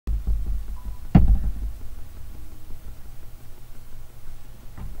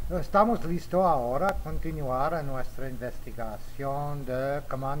Estamos listos ahora a continuar a nuestra investigación de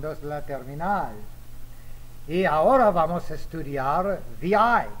comandos de la terminal. Y ahora vamos a estudiar VI.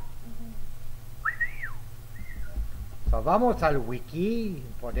 So, vamos al wiki,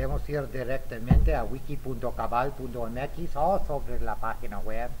 podemos ir directamente a wiki.cabal.mx o sobre la página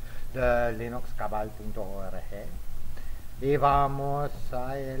web de LinuxCabal.org. Y vamos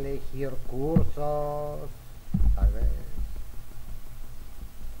a elegir cursos, tal vez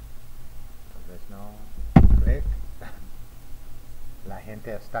no, clic. La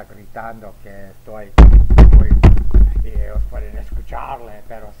gente está gritando que estoy y ellos pueden escucharle,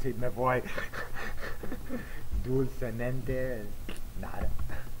 pero si me voy dulcemente, nada.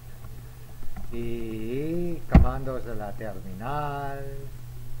 Y comandos de la terminal.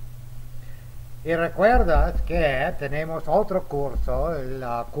 Y recuerdas que tenemos otro curso, el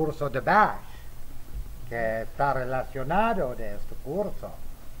curso de Bash, que está relacionado de este curso,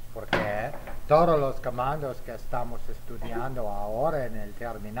 porque todos los comandos que estamos estudiando ahora en el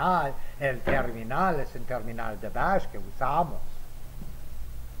terminal es un terminal de Bash que usamos.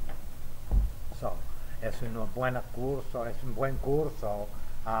 So, es un buen curso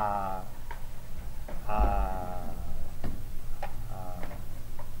a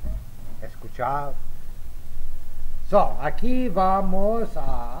escuchar. So, aquí vamos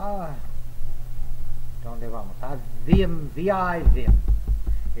a ¿dónde vamos? A Vim.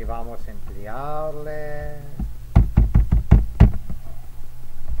 Y vamos a emplearle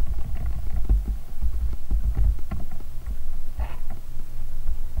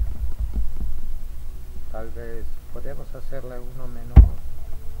tal vez podemos hacerle uno menor.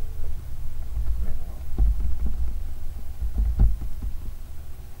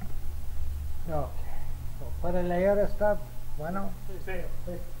 Ok, ¿puede leer esta? Bueno. Sí.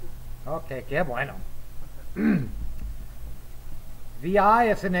 Ok, qué bueno. VI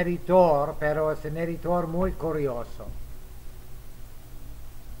es un editor, pero es un editor muy curioso.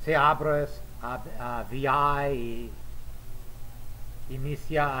 Si abres a VI y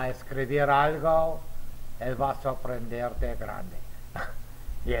inicia a escribir algo, él va a sorprenderte grande.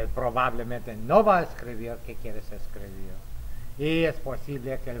 Y él probablemente no va a escribir qué quieres escribir. Y es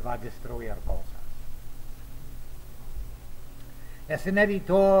posible que él va a destruir cosas. Es un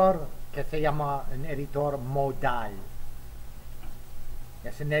editor que se llama un editor modal.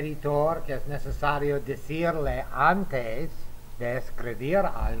 Es un editor que es necesario decirle antes de escribir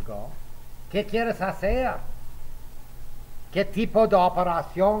algo qué quieres hacer, qué tipo de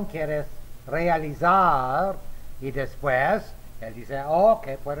operación quieres realizar, y después él dice, ok,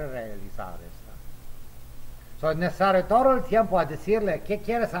 puede realizar esto. So, es necesario todo el tiempo a decirle qué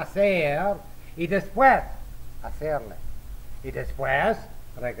quieres hacer y después hacerle. Y después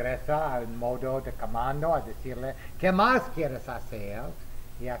regresa al modo de comando a decirle qué más quieres hacer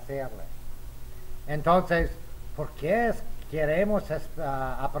y hacerle. Entonces, ¿por qué queremos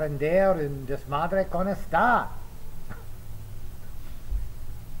aprender un desmadre con esta?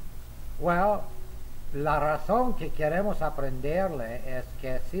 Well, la razón que queremos aprenderle es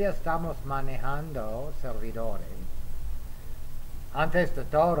que si estamos manejando servidores, antes de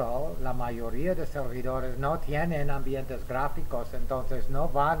todo, la mayoría de servidores no tienen ambientes gráficos, entonces no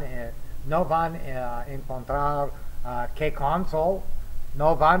van a encontrar Kconsole,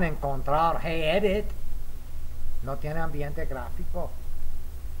 no van a encontrar Edit, no tiene ambiente gráfico.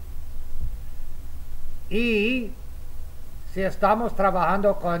 Y si estamos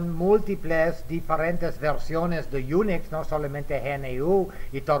trabajando con múltiples diferentes versiones de Unix, no solamente GNU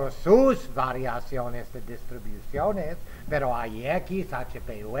y todas sus variaciones de distribuciones, pero AIX,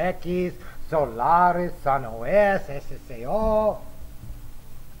 HPUX, Solaris, SunOS, SSO,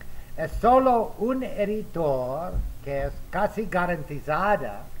 es solo un editor que es casi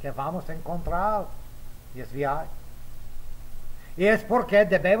garantizada que vamos a encontrar, y es VI. Y es porque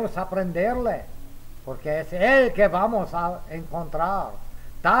debemos aprenderle, porque es el que vamos a encontrar.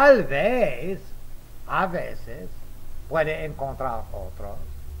 Tal vez, a veces, puede encontrar otros,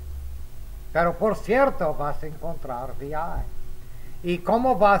 pero por cierto vas a encontrar VI. ¿Y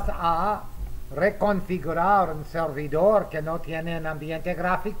cómo vas a reconfigurar un servidor que no tiene un ambiente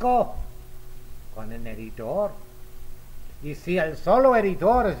gráfico? Con un editor. Y si el solo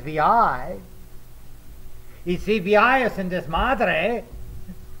editor es VI, y si VI es un desmadre,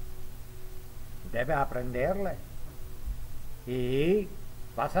 debe aprenderle. Y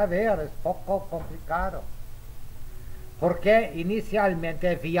vas a ver, es poco complicado. Porque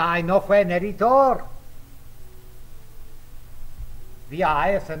inicialmente VI no fue un editor.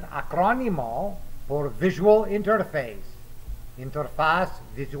 VI es un acrónimo por Visual Interface, interfaz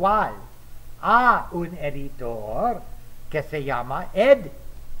visual, a un editor que se llama ed.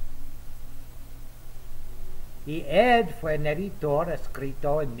 Y Ed fue un editor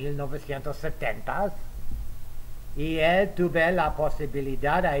escrito en 1970 y él tuvo la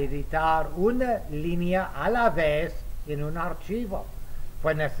posibilidad de editar una línea a la vez en un archivo.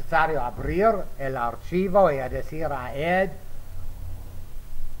 Fue necesario abrir el archivo y decir a Ed,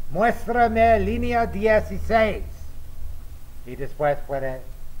 muéstrame línea 16. Y después puede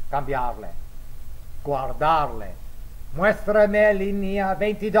cambiarle, guardarle. Muéstrame línea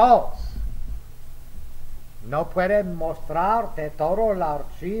 22. No puede mostrarte todo el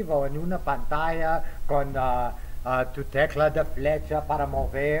archivo en una pantalla con tu tecla de flecha para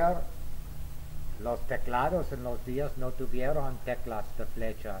mover. Los teclados en los días no tuvieron teclas de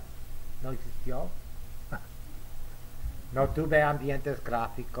flecha. No existió. No tuve ambientes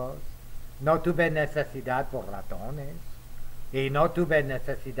gráficos. No tuve necesidad por ratones. Y no tuve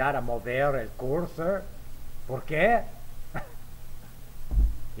necesidad de mover el cursor. ¿Por qué?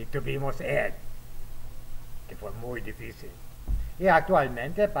 Y tuvimos Ed, que fue muy difícil. Y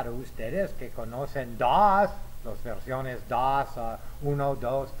actualmente para ustedes que conocen DOS, las versiones DOS 1,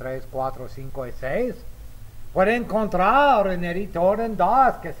 2, 3, 4, 5 y 6, pueden encontrar un editor en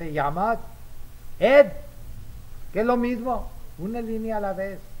DOS que se llama Ed, que es lo mismo, una línea a la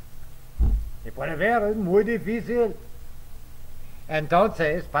vez. Y pueden ver, es muy difícil.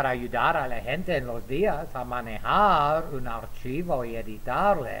 Entonces, para ayudar a la gente en los días a manejar un archivo y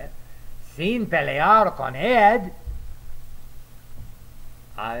editarle, sin pelear con Ed,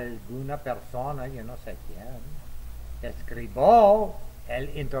 alguna persona, yo no sé quién, escribió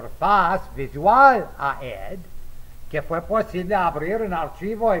el interfaz visual a Ed, que fue posible abrir un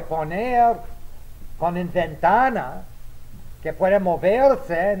archivo y poner con una ventana que puede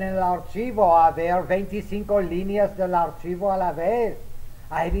moverse en el archivo a ver 25 líneas del archivo a la vez,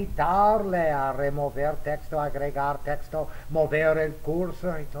 a editarle, a remover texto, agregar texto, mover el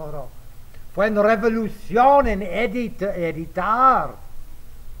cursor y todo. Fue una revolución en editar.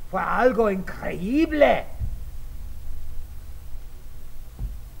 Fue algo increíble.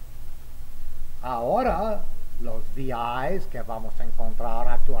 Ahora, los VIs que vamos a encontrar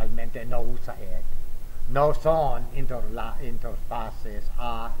actualmente no usan Ed. No son interfaces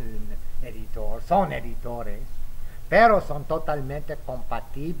a un editor, son editores, pero son totalmente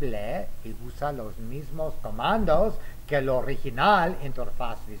compatibles y usan los mismos comandos que el original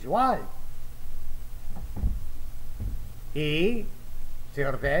interfaz visual. Y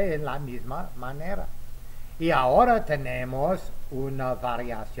sirve en la misma manera. Y ahora tenemos una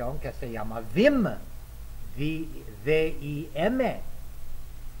variación que se llama Vim, V-I-M,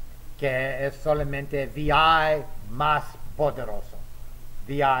 que es solamente VI más poderoso,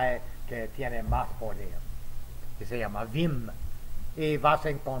 VI que tiene más poder, que se llama Vim. Y vas a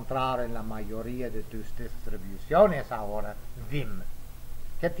encontrar en la mayoría de tus distribuciones ahora Vim,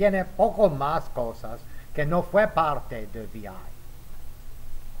 que tiene poco más cosas que no fue parte de VI.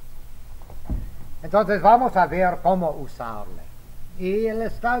 Entonces vamos a ver cómo usarle. Y él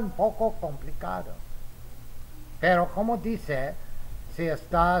está un poco complicado. Pero como dice, si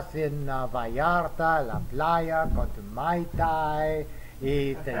estás en Vallarta, la playa, con tu Mai Tai,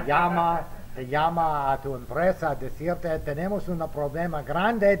 y te llama a tu empresa a decirte, tenemos un problema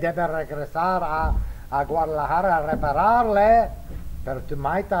grande, debes regresar a Guadalajara a repararle, pero tu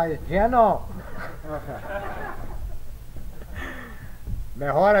Mai Tai es lleno.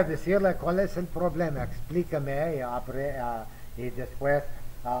 Mejor decirle cuál es el problema, explícame y después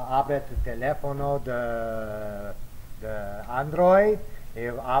abre tu teléfono de Android, y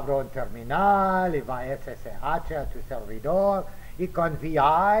abro un terminal y va SSH a tu servidor y con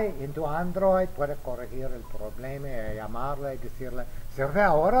VI en tu Android puedes corregir el problema y llamarle y decirle, ¿sirve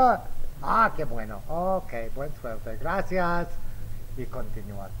ahora? Ah, qué bueno, ok, buena suerte, gracias, y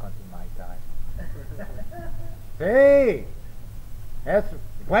continuar con tu Mai Tai. Sí, es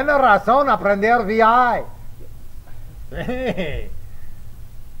buena razón aprender VI. Sí,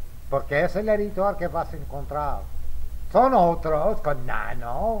 porque es el editor que vas a encontrar. Son otros con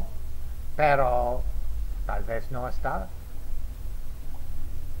Nano, pero tal vez no está.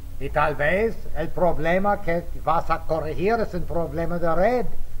 Y tal vez el problema que vas a corregir es un problema de red.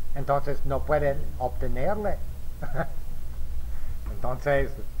 Entonces no pueden obtenerle.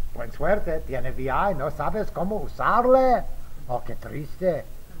 Entonces, buena suerte, tiene VI, no sabes cómo usarle. Oh, qué triste.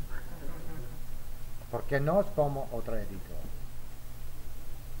 Porque no es como otro editor.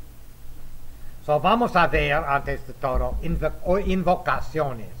 So, vamos a ver, antes de todo,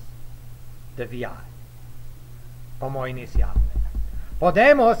 invocaciones de VI. Cómo iniciarle.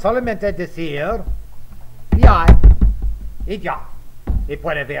 Podemos solamente decir VI y ya. Y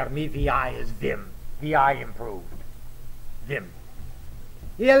puede ver, mi VI es Vim. VI Improved. Vim.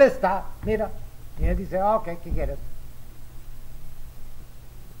 Y él está, mira, Y él dice, ok, ¿qué quieres?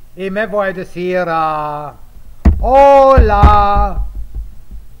 Y me voy a decir, hola.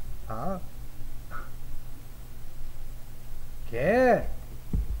 ¿Ah? ¿Qué?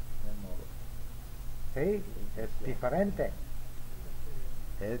 Sí, es diferente.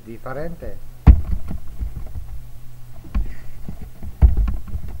 Es diferente.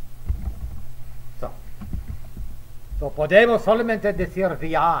 So, podemos solamente decir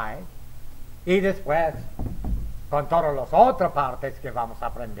VI y después, con todas las otras partes que vamos a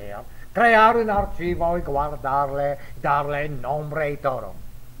aprender, crear un archivo y guardarle, darle nombre y todo.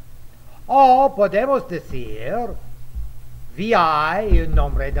 O podemos decir VI y el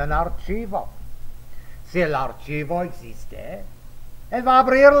nombre de un archivo. Si el archivo existe, él va a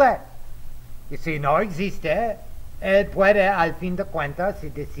abrirle. Y si no existe, él puede, al fin de cuentas,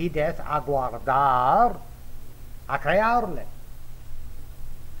 si decides a guardar, a crearle.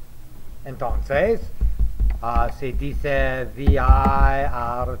 Entonces, si dice VI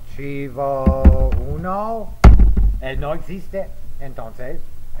archivo 1, él no existe. Entonces,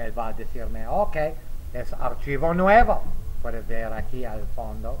 él va a decirme, ok, es archivo nuevo. Puedes ver aquí al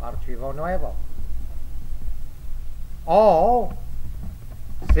fondo, archivo nuevo. O,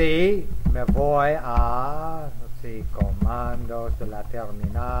 si me voy a, comandos de la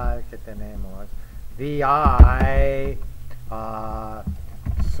terminal que tenemos, VI,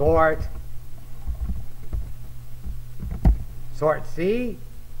 sort C,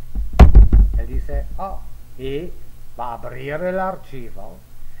 él dice, y va a abrir el archivo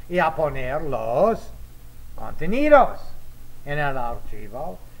y a poner los contenidos en el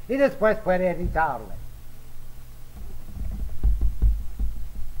archivo y después puede editarle.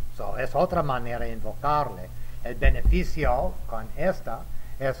 Es otra manera de invocarle. El beneficio con esta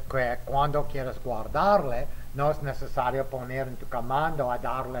es que cuando quieres guardarle, no es necesario poner en tu comando a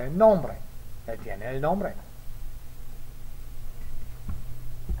darle el nombre. Él tiene el nombre.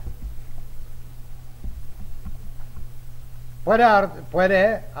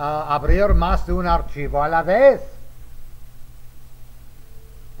 Puede abrir más de un archivo a la vez.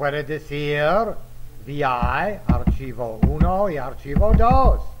 Puede decir VI, archivo 1 y archivo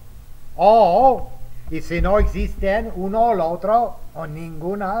 2. Y si no existen uno o el otro, o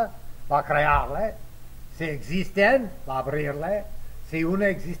ninguna, va a crearle. Si existen, va a abrirle. Si uno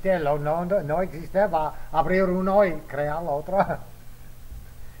existe, no existe, va a abrir uno y crear el otro.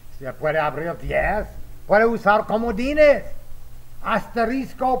 Se puede abrir 10. Puede usar comodines.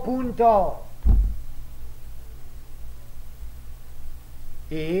 Asterisco punto.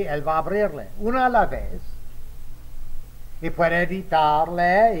 Y él va a abrirle una a la vez. Y puede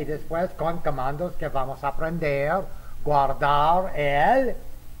editarle y después con comandos que vamos a aprender, guardar él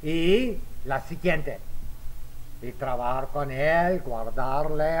y la siguiente. Y trabajar con él,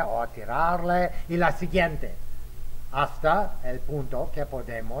 guardarle o tirarle y la siguiente. Hasta el punto que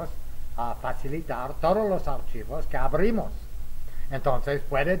podemos facilitar todos los archivos que abrimos. Entonces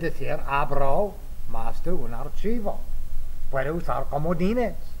puede decir abro más de un archivo. Puede usar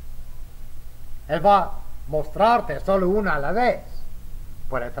comodines. Él va a mostrarte solo uno a la vez.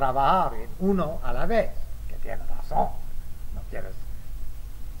 Puede trabajar en uno a la vez, que tiene razón.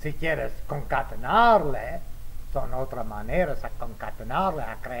 Si quieres concatenarle, son otras maneras a concatenarle,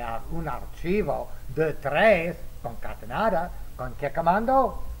 a crear un archivo de 3 concatenada. ¿Con qué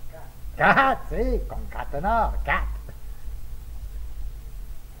comando? Cat, sí, concatenar, cat.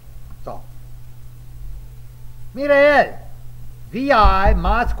 Mire él. VI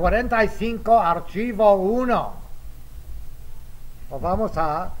más 45 archivo 1. Pues vamos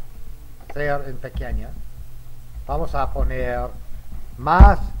a hacer en pequeña. Vamos a poner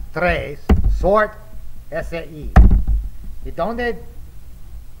más 3 sort SI. ¿Y dónde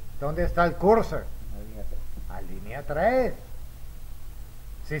está el cursor? A línea 3.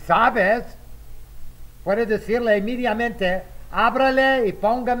 Si sabes, puedes decirle inmediatamente, ábrale y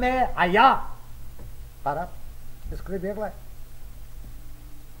póngame allá para escribirle.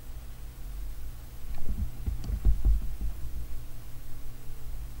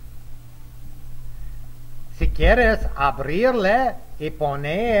 Si quieres abrirle y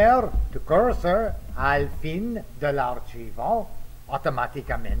poner tu cursor al fin del archivo,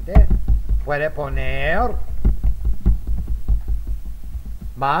 automáticamente puede poner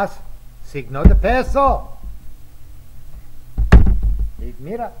más signo de peso. Y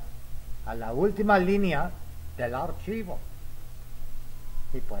mira, a la última línea del archivo.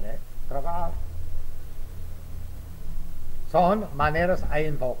 Y puede trabajar. Son maneras a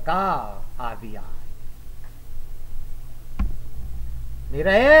invocar a VI.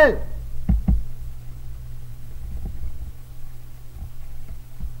 Mira él.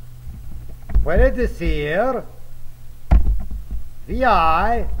 puede decir VI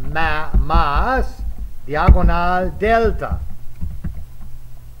más diagonal delta.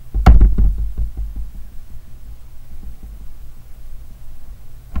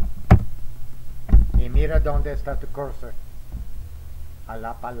 Y mira dónde está tu cursor. A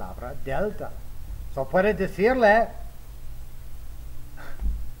la palabra delta. So puede decirle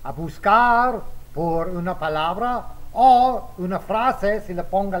a buscar por una palabra o una frase, si le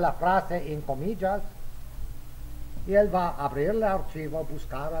ponga la frase en comillas, y él va a abrir el archivo,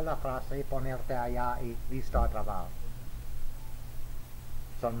 buscar a la frase y ponerte allá y listo a trabajar.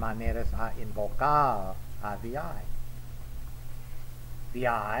 Son maneras a invocar a VI.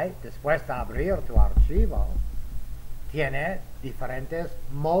 VI, después de abrir tu archivo, tiene diferentes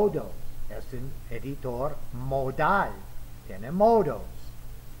modos. Es un editor modal. Tiene modos.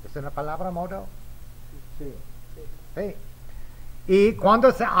 ¿Es una palabra modo? Sí. Sí. Y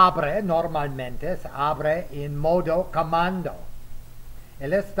cuando se abre, normalmente se abre en modo comando.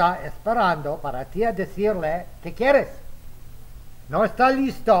 Él está esperando para ti a decirle qué quieres. No está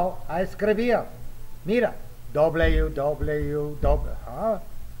listo a escribir. Mira,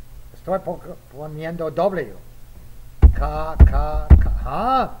 estoy poniendo W. K,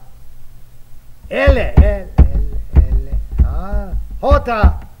 L,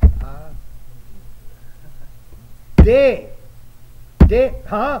 J, D,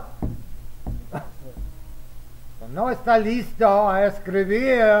 no está listo a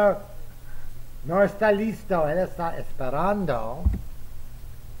escribir. No está listo, él está esperando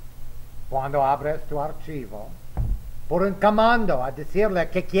cuando abres tu archivo por un comando a decirle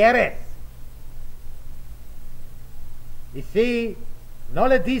qué quieres. Y si no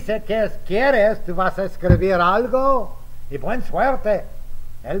le dice qué quieres, tú vas a escribir algo y buena suerte.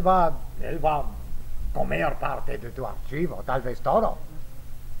 Él va a comer parte de tu archivo, tal vez todo.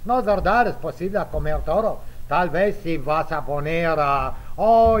 No es verdad, es posible comer todo. Tal vez si vas a poner,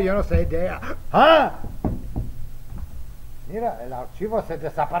 yo no sé, mira, el archivo se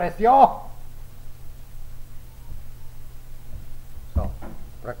desapareció.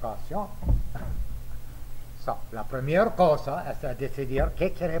 Precaución. La primera cosa es decidir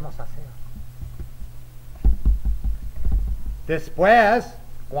qué queremos hacer. Después,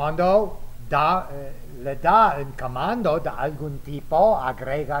 cuando le da un comando de algún tipo,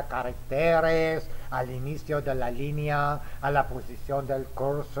 agrega caracteres al inicio de la línea, a la posición del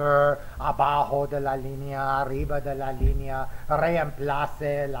cursor, abajo de la línea, arriba de la línea,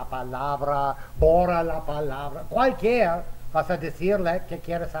 reemplace la palabra, borra la palabra, cualquier, vas a decirle qué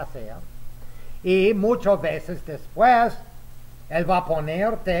quieres hacer. Y muchas veces después, él va a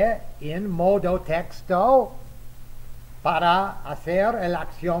ponerte en modo texto para hacer la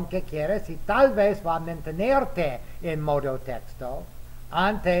acción que quieres y tal vez va a mantenerte en modo texto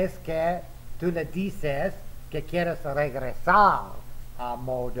antes que tú le dices que quieres regresar a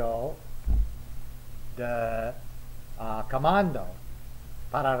modo de comando.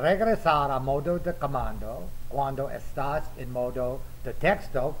 Para regresar a modo de comando, cuando estás en modo de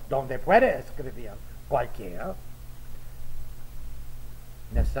texto, donde puedes escribir cualquiera,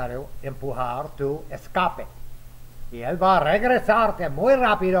 necesario empujar tu escape. Y él va a regresarte muy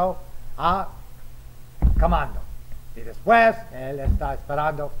rápido a comando. Y después él está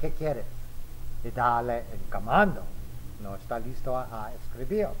esperando qué quieres. Y dale en comando. No está listo a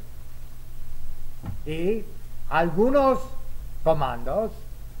escribir. Y algunos comandos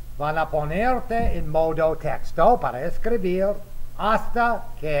van a ponerte en modo texto para escribir hasta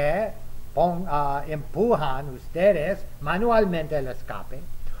que empujan ustedes manualmente el escape.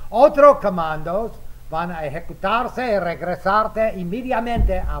 Otros comandos van a ejecutarse y regresarte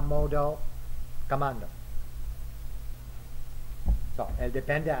inmediatamente a modo comando. Él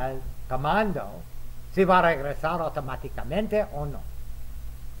depende del comando si va a regresar automáticamente o no.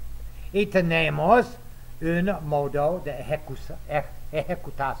 Y tenemos un modo de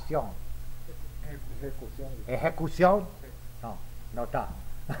ejecutación. ¿Ejecución? No está.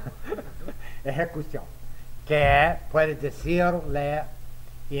 Ejecución. Que puede decirle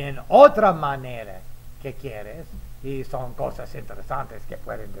en otra manera que quieres, y son cosas interesantes que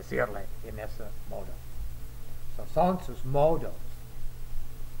pueden decirle en ese modo. Son sus modos.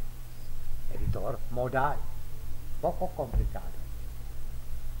 Editor modal. Poco complicado.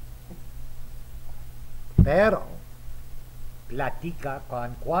 Pero platica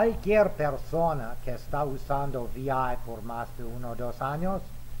con cualquier persona que está usando VI por más de 1 o 2 años,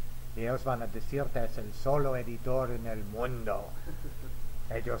 ellos van a decirte es el solo editor en el mundo.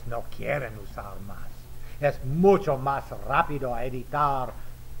 Ellos no quieren usar más. Es mucho más rápido a editar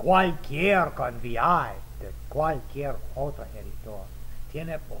cualquier con VI de cualquier otro editor.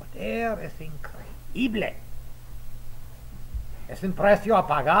 tiene poder, es increíble. Es un precio a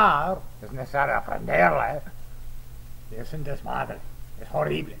pagar, es necesario aprenderla. Es un desmadre, es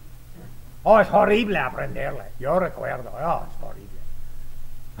horrible. Es horrible aprenderla. Yo recuerdo, es horrible.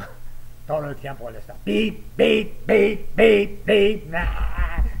 Todo el tiempo él está beep, beep, beep, beep, beep,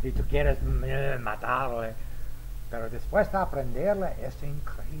 nah, y tú quieres matarle. Pero después de aprenderla es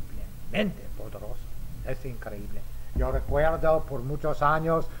increíblemente poderoso. Es increíble. Yo recuerdo por muchos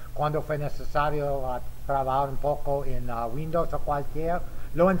años cuando fue necesario trabajar un poco en Windows o cualquier,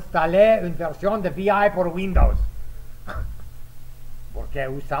 lo instalé en versión de VI por Windows. Porque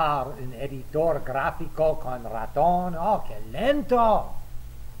usar un editor gráfico con ratón, ¡qué lento!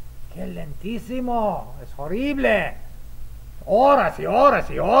 ¡Qué lentísimo! Es horrible. Horas y horas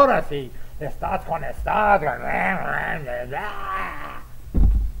y horas y estás conectado.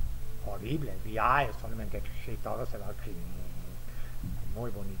 Horrible. VI es solamente y todo se va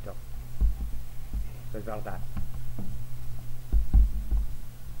muy bonito. Es verdad.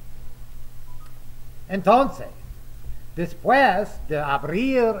 Entonces, después de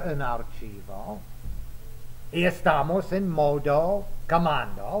abrir un archivo y estamos en modo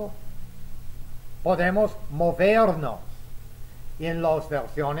comando, podemos movernos en las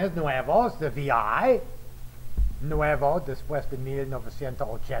versiones nuevas de VI, nuevo después de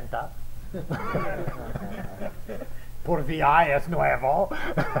 1980. Por VI es nuevo.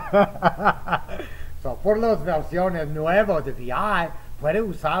 Por las versiones nuevas de VI, puedes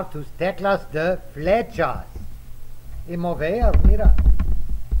usar tus teclas de flechas y mover, mira.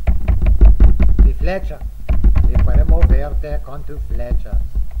 Y flecha. Y puedes moverte con tus flechas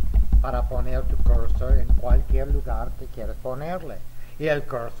para poner tu cursor en cualquier lugar que quieras ponerle. Y el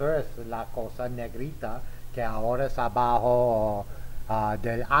cursor es la cosa negrita que ahora es abajo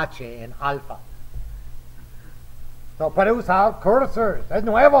del H en alfa. Puedes usar cursors, es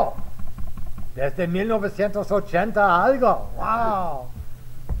nuevo. Desde 1980 algo. ¡Wow!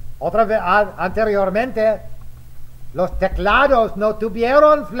 Otra vez, anteriormente, los teclados no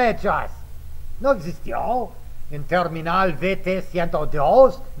tuvieron flechas. No existió. En terminal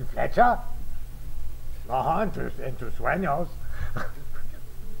VT102, en flecha. Ajá, en tus sueños.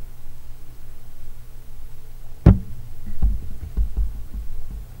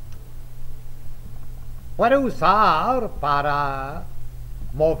 Puedes usar para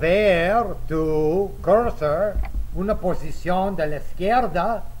mover tu cursor una posición de la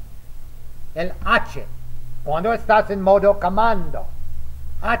izquierda, el H, cuando estás en modo comando.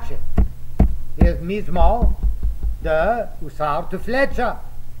 H es mismo de usar tu flecha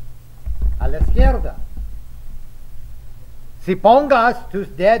a la izquierda. Si pongas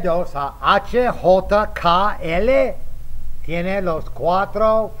tus dedos a H, J, K, L, tiene los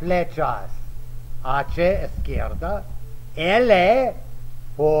 4 flechas. H izquierda, L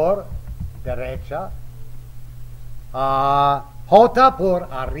por derecha, J por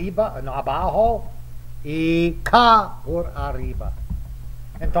arriba, no, abajo, y K por arriba.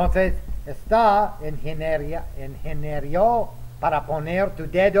 Entonces está en ingenio para poner tu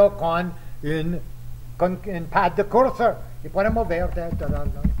dedo con un pad de cursor y puedes moverte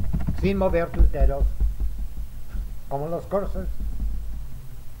sin mover tus dedos, como los cursors.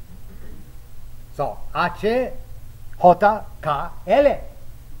 H, J, K, L.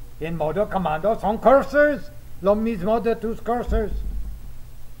 En modo comando son cursors, lo mismo de tus cursors.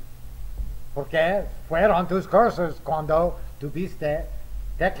 Porque fueron tus cursors cuando tuviste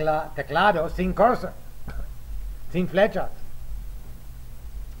teclado sin cursor, sin flechas.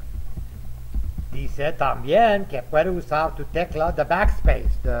 Dice también que puedes usar tu tecla de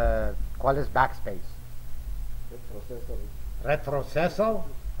backspace. ¿Cuál es backspace? Retroceso.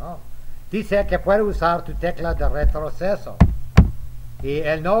 Oh. Dice que puede usar tu tecla de retroceso. Y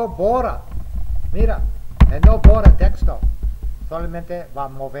él no borra. Mira, él no borra texto. Solamente va a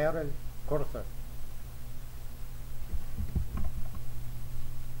mover el cursor.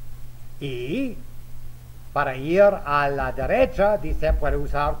 Y para ir a la derecha, dice, puede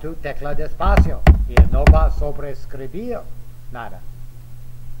usar tu tecla de espacio. Y él no va a sobreescribir nada.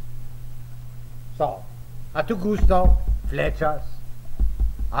 A tu gusto, flechas.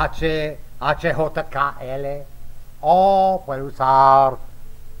 H, J, K, L, o puede usar,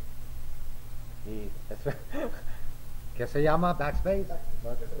 ¿qué se llama? Backspace,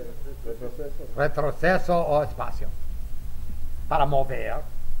 retroceso o espacio, para mover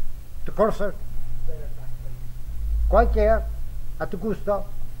tu cursor, cualquier, a tu gusto.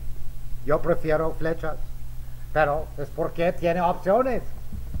 Yo prefiero flechas, pero es porque tiene opciones.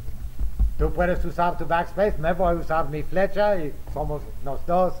 Tú puedes usar tu backspace, me voy a usar mi flecha y somos los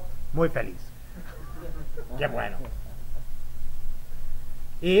dos muy felices. Qué bueno.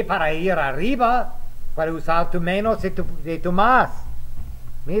 Y para ir arriba, puedes usar tu menos y tu más.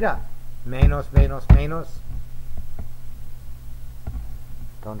 Mira, menos, menos, menos.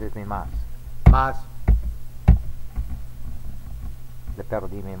 ¿Dónde es mi más? Más. Le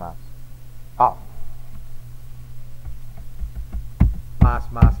perdí mi más. Oh.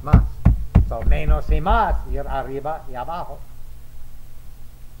 Más, más, más. So, menos y más, ir arriba y abajo.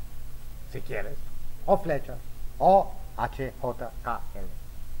 Si quieres. O flecha. O H, J, K, L.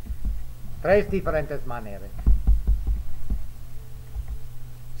 3 diferentes maneras.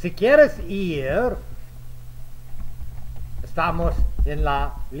 Si quieres ir, estamos en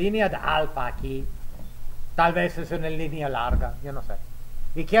la línea de alfa aquí. Tal vez es una línea larga, yo no sé.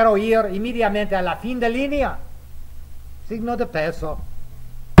 Y quiero ir inmediatamente a la fin de línea. Signo de peso.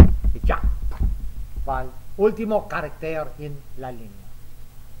 Y ya. Va el último carácter en la línea.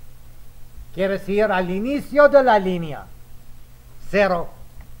 ¿Quieres ir al inicio de la línea? 0.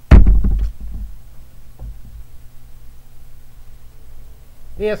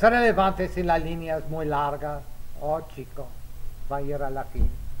 Y es relevante si la línea es muy larga o chico. Va a ir a la fin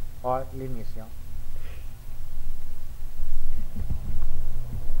o al inicio.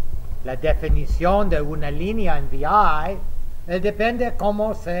 La definición de una línea en VI depende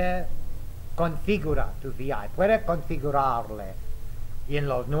cómo se configura tu VI. Puede configurarle en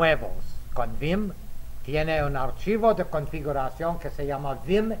los nuevos. Con Vim tiene un archivo de configuración que se llama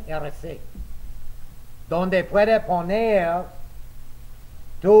vimrc, donde puede poner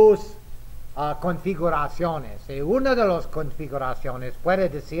tus configuraciones. Y una de las configuraciones puede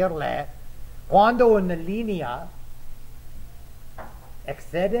decirle cuando una línea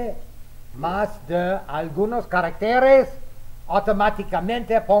excede más de algunos caracteres,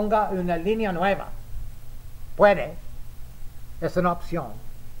 automáticamente ponga una línea nueva. Puede. Es una opción.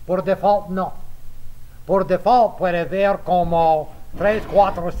 Por default no. Por default puede ver como 3,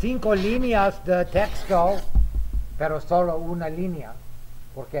 4, 5 líneas de texto, pero solo una línea,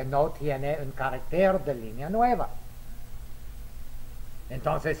 porque no tiene un carácter de línea nueva.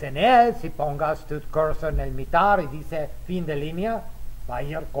 Entonces en él, si pongas tu cursor en el mitad y dice fin de línea, va a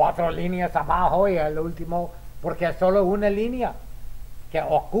ir 4 líneas abajo y el último, porque es solo una línea que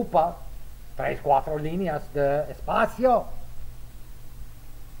ocupa 3, 4 líneas de espacio.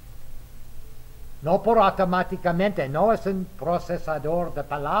 No por automáticamente, no es un procesador de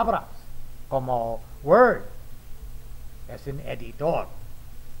palabras como Word, es un editor.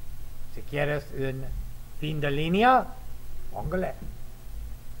 Si quieres un fin de línea, póngale.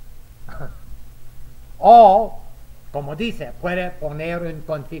 O, como dice, puede poner en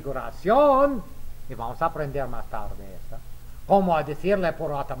configuración, y vamos a aprender más tarde eso, como a decirle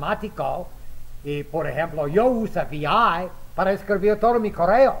por automático, y por ejemplo, yo uso VI para escribir todo mi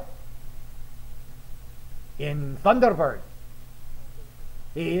correo en Thunderbird.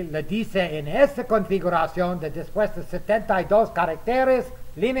 Y le dice en esta configuración de después de 72 caracteres,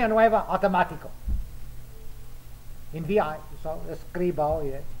 línea nueva automático. En VI, escribo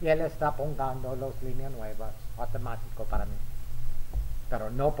y él está poniendo las líneas nuevas automático para mí.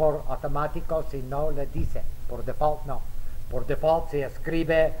 Pero no por automático, sino le dice, por default no. Por default si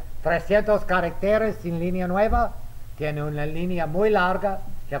escribe 300 caracteres sin línea nueva, tiene una línea muy larga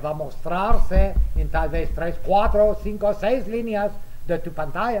que va a mostrarse en tal vez 3, 4, 5, 6 líneas de tu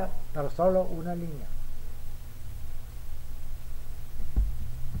pantalla, pero solo una línea.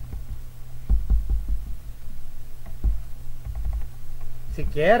 Si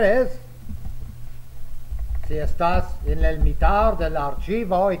quieres, si estás en el mitad del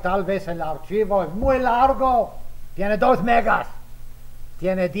archivo y tal vez el archivo es muy largo, tiene 2 megas,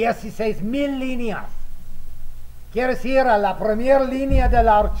 tiene 16,000 líneas. ¿Quieres ir a la primera línea del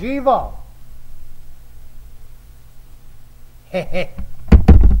archivo? Jeje.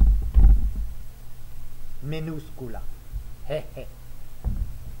 Minúscula. Jeje.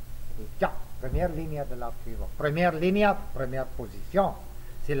 Ya, primera línea del archivo. Primera línea, primera posición.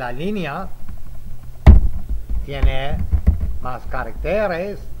 Si la línea tiene más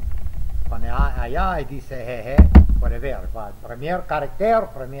caracteres, pone allá y dice jeje, puede ver, va, primer carácter,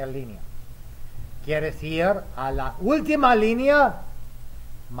 primera línea. ¿Quieres ir a la última línea?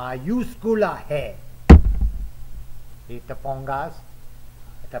 Mayúscula G. Y te ponga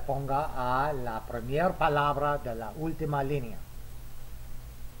a la primera palabra de la última línea.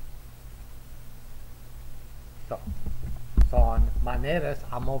 Son maneras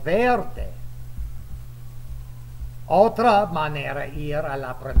a moverte. Otra manera de ir a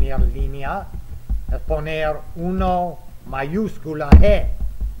la primera línea es poner 1 mayúscula G.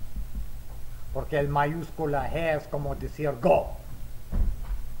 Porque el mayúscula G es como decir go.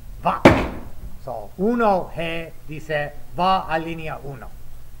 Va. So, 1 G dice va a línea 1.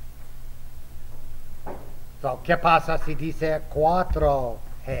 So, ¿qué pasa si dice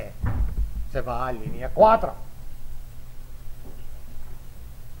 4G? Se va a línea 4.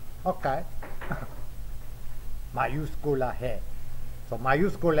 Ok. Mayúscula G. So,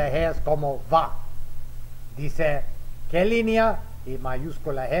 mayúscula G es como va. Dice, ¿qué línea? Y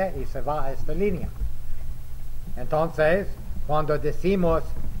mayúscula G y se va a esta línea. Entonces, cuando decimos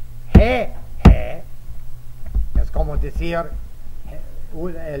G, es como decir,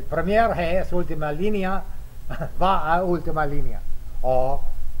 el primer G es última línea, va a última línea. O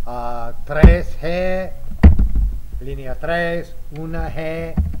 3G, línea 3,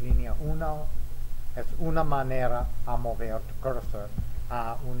 1G, línea 1. Es una manera a mover tu cursor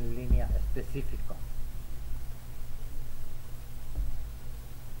a una línea específica.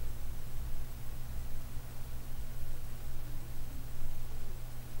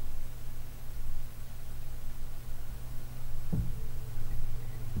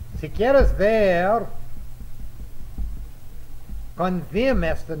 Si quieres ver, con Vim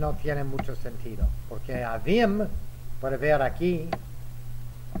esto no tiene mucho sentido, porque a Vim, puede ver aquí,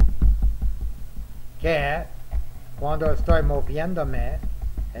 que cuando estoy moviéndome,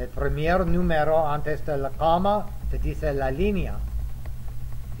 el primer número antes de la coma te dice la línea,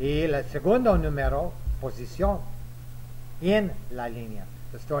 y el segundo número, posición, en la línea.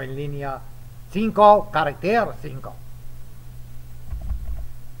 Estoy en línea 5, carácter 5.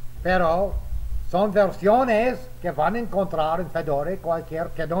 Pero son versiones que van a encontrar en Fedora cualquier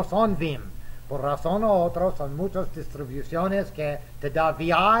que no son Vim. Por razón u otra, son muchas distribuciones que te da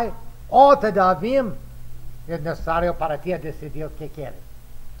VI o te da Vim. Es necesario para ti decidir qué quieres.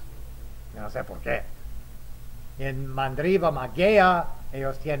 Yo no sé por qué. En Mandriva, Mageia,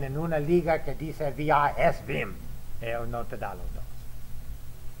 ellos tienen una liga que dice VI es Vim. Ellos no te dan los dos.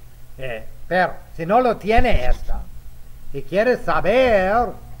 Pero si no lo tiene esta y quieres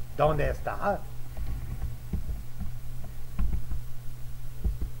saber ¿dónde está?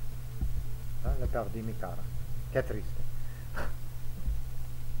 Le perdí mi cara. Qué triste.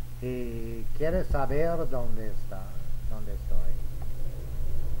 Y ¿quieres saber dónde está? ¿Dónde estoy?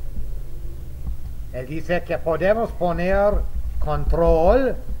 Él dice que podemos poner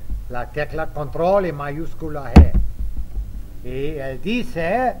control, la tecla control y mayúscula G. Y él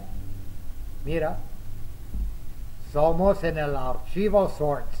dice, mira, somos en el archivo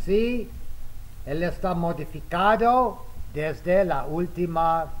sort.c. Él está modificado desde la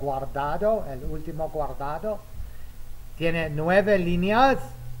última guardado, el último guardado. Tiene 9 líneas.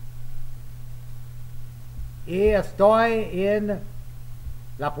 Y estoy en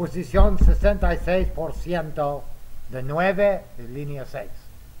la posición 66% de 9 de línea 6.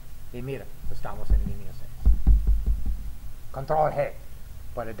 Y mira, estamos en línea 6. Control G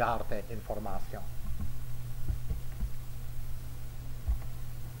puede darte información.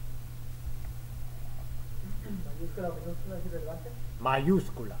 ¿Mayúscula o minúscula es irrelevante?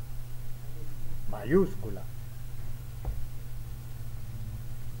 Mayúscula. Mayúscula.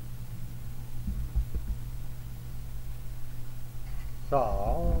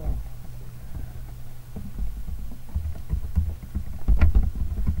 So,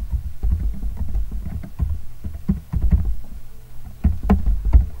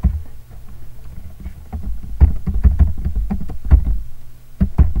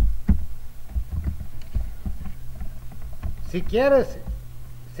 si quieres,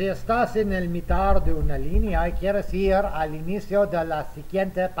 si estás en el mitad de una línea y quieres ir al inicio de la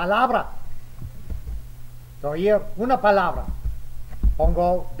siguiente palabra, ir una palabra,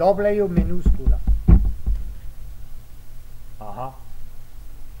 pongo W minúscula. Ajá.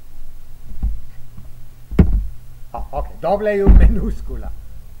 Ok, W minúscula.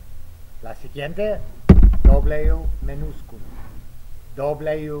 La siguiente, W minúscula.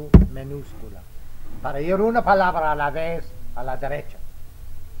 W minúscula. Para ir una palabra a la vez a la derecha.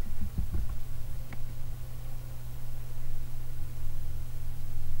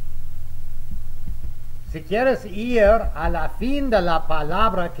 Si quieres ir a la fin de la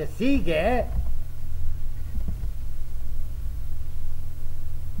palabra que sigue,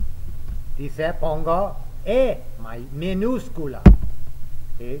 dice pongo E minúscula.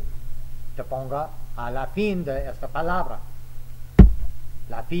 ¿Sí? Te ponga a la fin de esta palabra.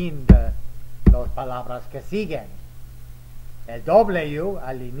 La fin de las palabras que siguen. El W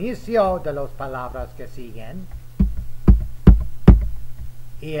al inicio de las palabras que siguen.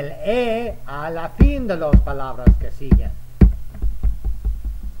 Y el E a la fin de las palabras que siguen.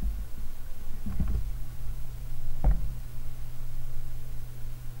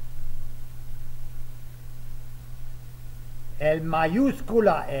 El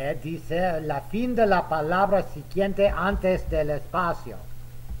mayúscula E dice la fin de la palabra siguiente antes del espacio.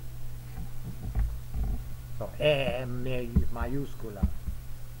 So, E mayúscula.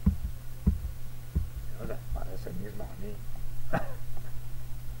 O sea, parece mismo a mí.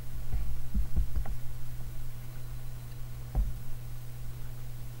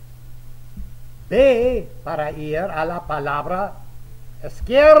 B para ir a la palabra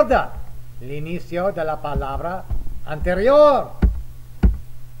izquierda, el inicio de la palabra anterior.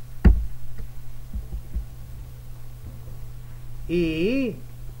 Y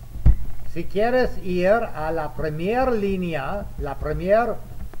si quieres ir a la primera línea,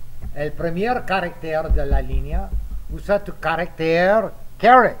 el primer carácter de la línea, usa tu carácter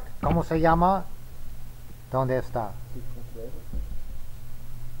caret. ¿Cómo se llama? ¿Dónde está?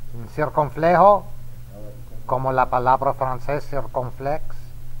 Un circunflejo, como la palabra francés circunflex.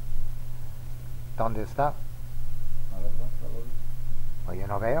 ¿Dónde está? Oh, yo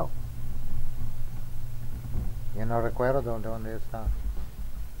no veo. Yo no recuerdo dónde está.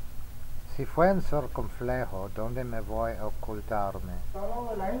 Si fue en circunflejo, ¿dónde me voy a ocultarme? ¿Está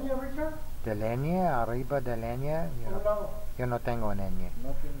hablando de la ñ, Richard? ¿De ñ? ¿Arriba de ñ? Yo no tengo ñ.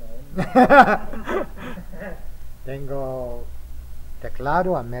 No tiene Tengo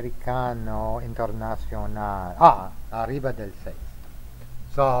teclado americano internacional. Arriba del 6.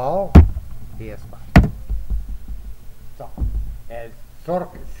 So, y es fácil. So, el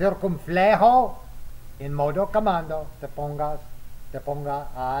circunflejo en modo comando te ponga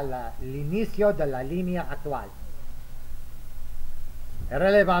al inicio de la línea actual. Es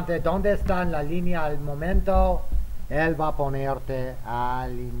relevante dónde está en la línea al momento, él va a ponerte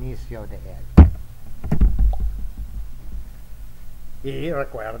al inicio de él. Y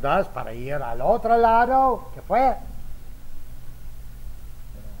recuerdas, para ir al otro lado, ¿qué fue?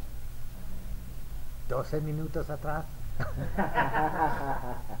 12 minutos atrás.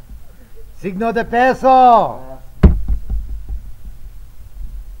 Signo de peso.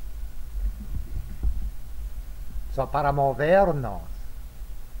 So, para movernos.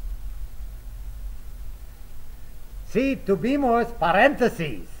 Si tuvimos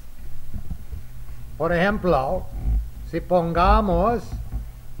paréntesis, por ejemplo, si pongamos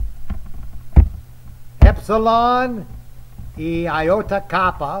epsilon y iota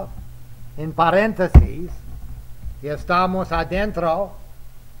kappa en paréntesis y estamos adentro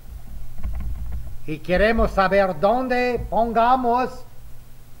y queremos saber dónde ponga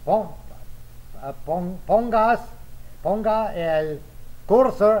el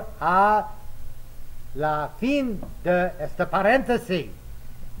cursor a la fin de este paréntesis.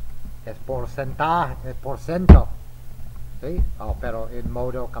 Es porcentaje, es por ciento. ¿Sí? Pero en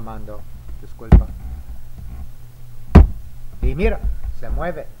modo comando, disculpa. Y mira, se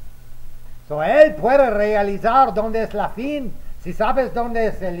mueve. So, él puede realizar dónde es la fin. Si sabes dónde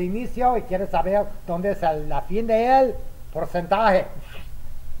es el inicio y quieres saber dónde es la fin de él, porcentaje.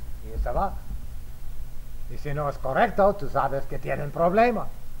 Y se va. Y si no es correcto, tú sabes que tienen problema.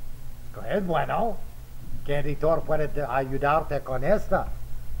 Es bueno. ¿Qué editor puede ayudarte con esta?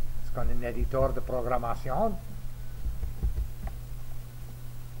 Es con un editor de programación.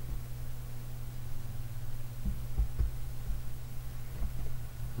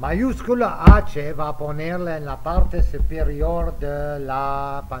 Mayúscula H va a ponerla en la parte superior de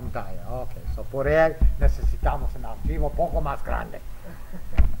la pantalla. Ok, so por él necesitamos un archivo un poco más grande.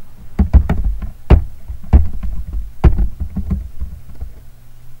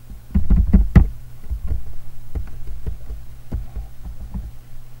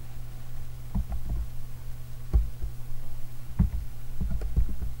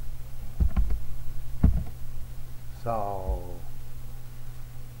 So,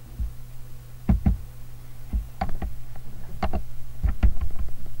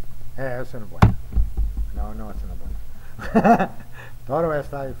 es una buena. No es una buena. Todo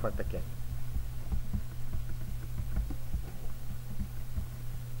está ahí fue pequeño.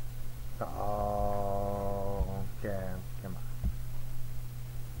 So, ¿qué más?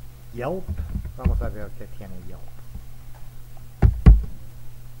 Yelp. Vamos a ver qué tiene Yelp.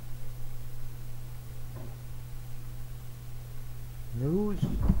 News.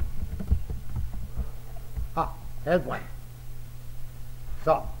 Es bueno.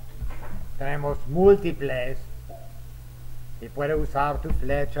 So, tenemos múltiples y puede usar tus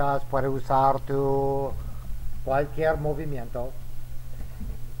flechas, puede usar cualquier movimiento.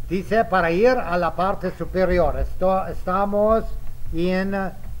 Dice para ir a la parte superior, estamos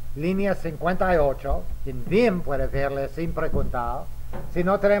en línea 58, en Vim puede verle sin preguntar. Si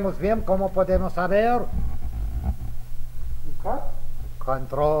no tenemos Vim, ¿cómo podemos saber?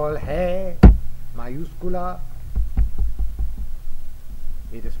 Control G, mayúscula.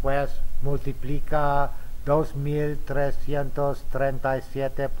 Y después multiplica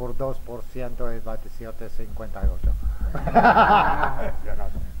 2337 por 2% es va a decirte 58. Yo no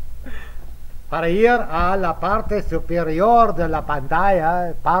sé. Para ir a la parte superior de la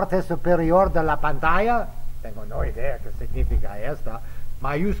pantalla, tengo no idea qué significa esta,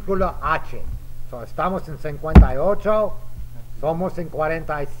 mayúscula H. So, estamos en 58, somos en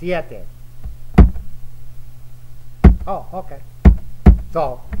 47. Oh, ok.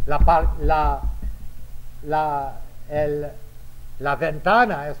 So, la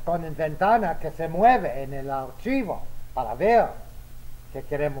ventana es con ventana que se mueve en el archivo para ver qué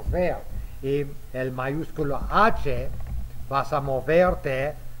queremos ver. Y el mayúsculo H vas a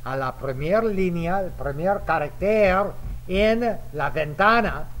moverte a la primera línea, el primer carácter en la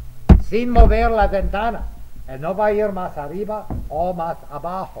ventana sin mover la ventana. Él no va a ir más arriba o más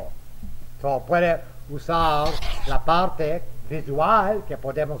abajo. So, puede usar la parte visual que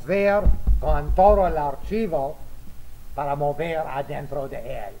podemos ver con todo el archivo para mover adentro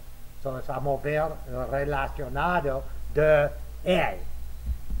de él. So, es a mover relacionado de él,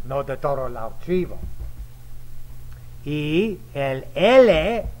 no de todo el archivo. Y el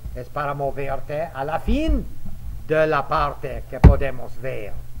L es para moverte a la fin de la parte que podemos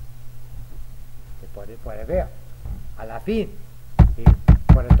ver. Se puede ver a la fin. Y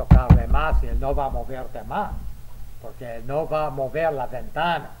puede tocarle más y él no va a moverte más, porque él no va a mover la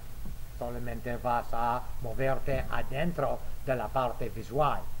ventana. Solamente vas a moverte adentro de la parte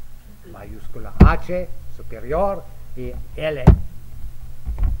visual. Mayúscula H superior y L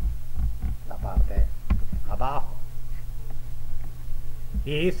la parte abajo.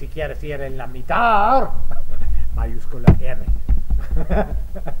 Y si quieres ir en la mitad, mayúscula M.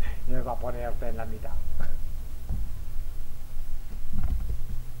 Y va a ponerte en la mitad.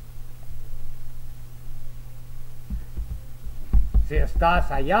 Si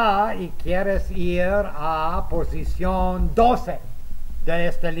estás allá y quieres ir a posición 12 de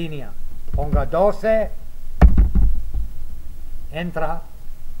esta línea, ponga 12, entra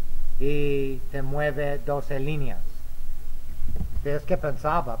y te mueve 12 líneas. Es que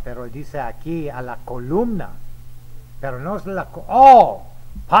pensaba, pero dice aquí a la columna, pero no es la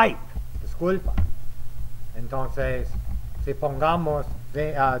pipe, disculpa. Entonces, si pongamos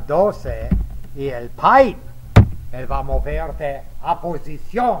 12 y el pipe, él va a moverte a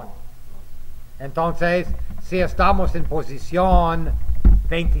posición. Entonces, si estamos en posición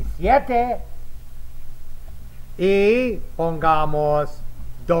 27 y pongamos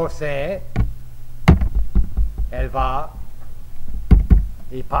 12, él va,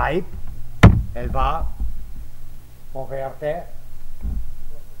 y pipe, él va a moverte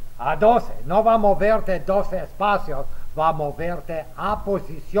a 12. No va a moverte 12 espacios, va a moverte a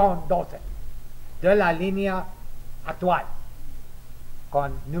posición 12 de la línea actual,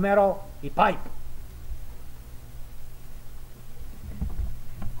 con número y pipe.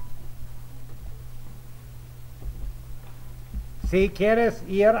 Si quieres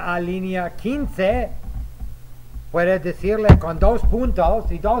ir a línea 15, puedes decirle con 2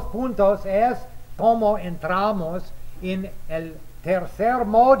 puntos, y 2 puntos es como entramos en el tercer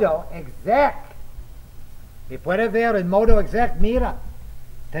modo exec. Y puedes ver el modo exec, mira,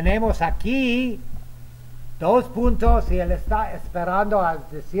 tenemos aquí 2 puntos y él está esperando a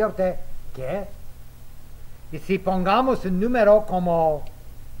decirte qué. Y si pongamos un número como,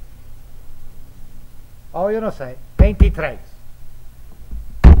 yo no sé, 23.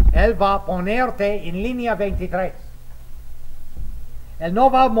 Él va a ponerte en línea 23. Él no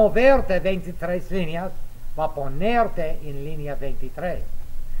va a moverte 23 líneas, va a ponerte en línea 23.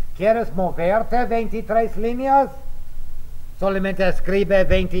 ¿Quieres moverte 23 líneas? Solamente escribe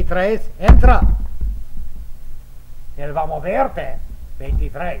 23, entra. Él va a moverte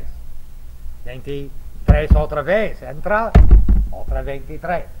 23. 23 otra vez, entra, otra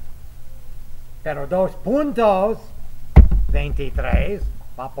 23. Pero 2 puntos, 23,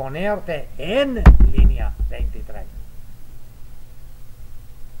 va a ponerte en línea 23.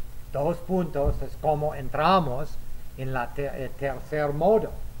 2 puntos es como entramos en el tercer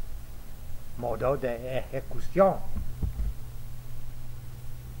modo de ejecución.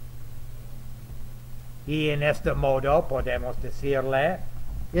 Y en este modo podemos decirle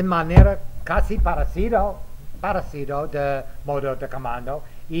en manera casi parecido de modo de comando,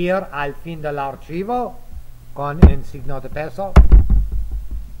 ir al fin del archivo con un signo de peso.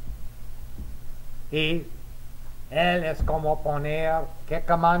 Y él es como poner ¿qué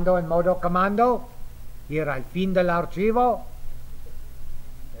comando en modo comando? Ir al fin del archivo.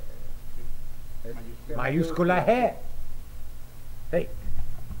 Mayúscula G. Sí.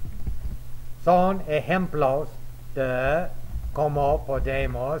 Son ejemplos de cómo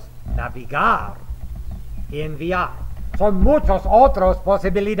podemos navegar y enviar. Son muchas otras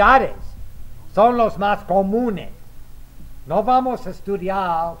posibilidades. Son los más comunes. No vamos a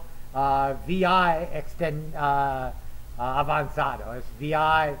estudiar VI avanzado. Es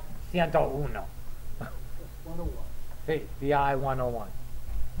VI 101. 101. Sí, VI 101.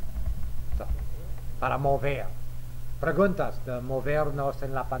 So, para mover. Preguntas de movernos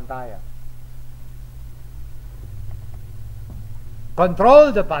en la pantalla.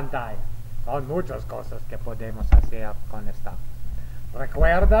 Control de pantalla. Son muchas cosas que podemos hacer con esta.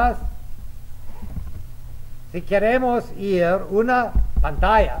 ¿Recuerdas? Si queremos ir una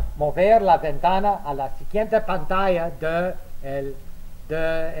pantalla, mover la ventana a la siguiente pantalla de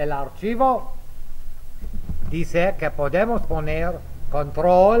el archivo, dice que podemos poner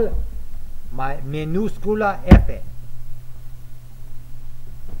control minúscula F.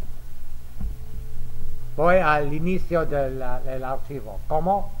 Voy al inicio del archivo.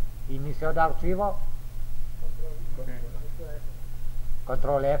 ¿Cómo? Inicio de archivo.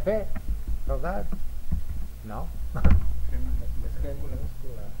 Control F, ¿verdad? No.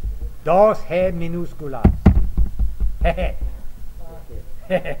 2G minúsculas.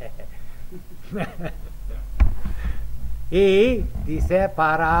 Y dice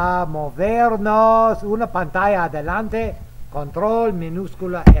para movernos una pantalla adelante, control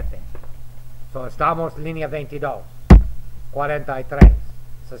minúscula F. So, estamos línea 22, 43,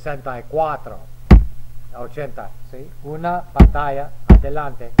 64, 80, ¿sí? Una pantalla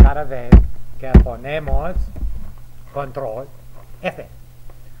adelante cada vez que ponemos control F.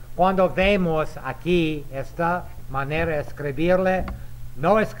 Cuando vemos aquí esta manera de escribirle,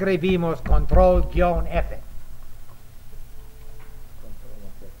 no escribimos control-F.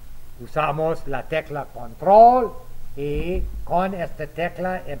 Usamos la tecla control y con esta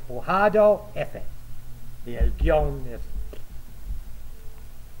tecla empujado F. Y el guión es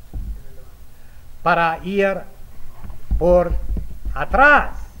para ir por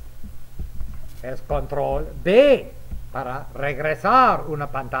atrás. Es control B para regresar una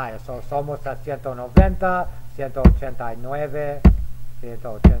pantalla. Somos a 190, 189,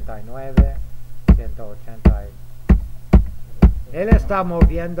 189, 180. Él está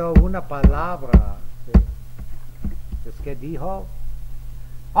moviendo una palabra. ¿Es que dijo?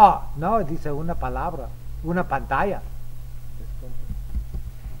 No, dice una palabra, una pantalla.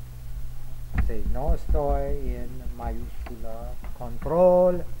 Sí, no estoy en mayúscula.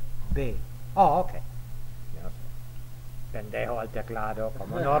 Control B. Ok. Pendejo al teclado,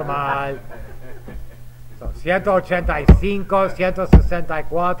 como normal. 185,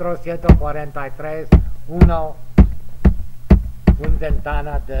 164, 143, una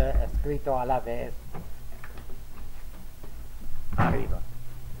ventana de escrito a la vez. Arriba.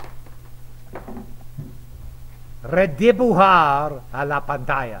 Redibujar a la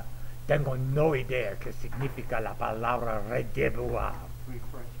pantalla. Tengo no idea qué significa la palabra redibujar.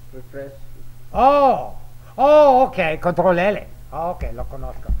 Refresh. Ok, control L. Ok, lo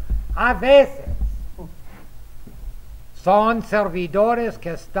conozco. A veces son servidores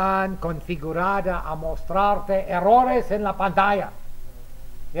que están configurados a mostrarte errores en la pantalla.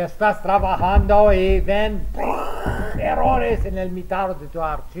 Y estás trabajando y ven errores en el mitad de tu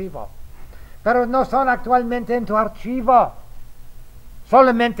archivo. Pero no son actualmente en tu archivo.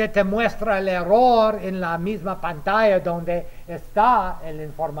 Solamente te muestra el error en la misma pantalla donde está la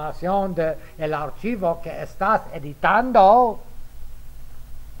información del archivo que estás editando.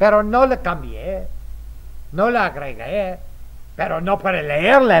 Pero no le cambié, no le agregué, pero no puede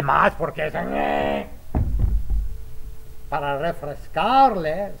leerle más porque es... Para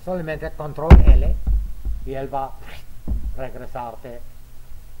refrescarle, solamente control L y él va a regresarte.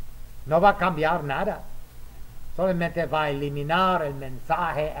 No va a cambiar nada. Solamente va a eliminar el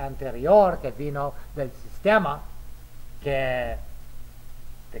mensaje anterior que vino del sistema que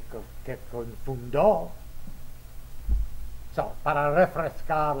confundió. Para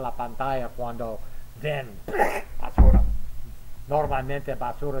refrescar la pantalla cuando ven basura. Normalmente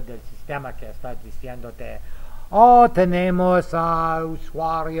basura del sistema que está diciéndote, tenemos a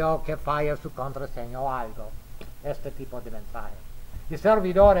usuario que falla su contraseña o algo. Este tipo de mensaje. Y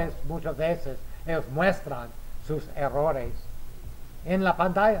servidores muchas veces ellos muestran sus errores en la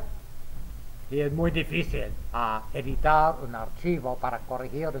pantalla. Y es muy difícil editar un archivo para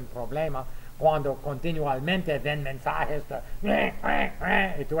corregir un problema cuando continuamente ven mensajes de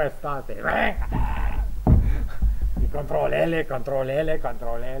y tú estás de y control L, control L,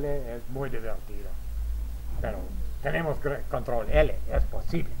 control L, es muy divertido. Pero tenemos control L, es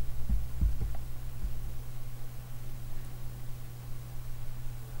posible.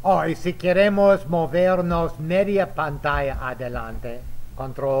 Y si queremos movernos media pantalla adelante,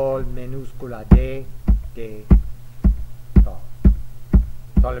 control minúscula D, T. So,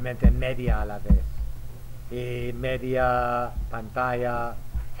 solamente media a la vez. Y media pantalla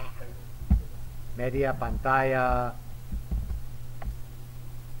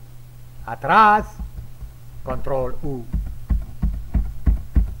atrás, control U.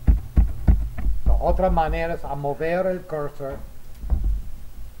 So, otra manera es a mover el cursor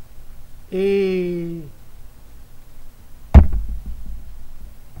y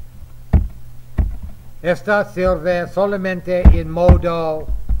esta sirve solamente en modo,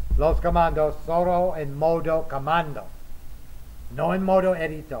 los comandos solo en modo comando, no en modo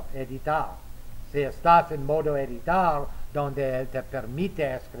editar. Si estás en modo editar, donde él te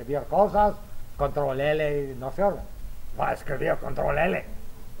permite escribir cosas, control L no sirve. Va a escribir control L.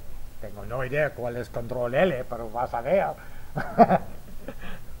 Tengo no idea cuál es control L, pero vas a ver.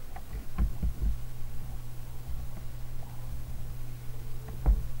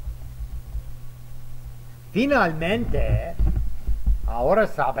 Finalmente, ahora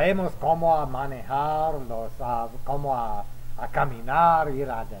sabemos cómo manejar cómo a caminar,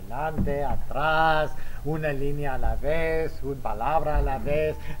 ir adelante, atrás, una línea a la vez, una palabra a la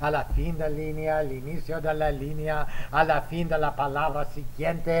vez, a la fin de la línea, al inicio de la línea, a la fin de la palabra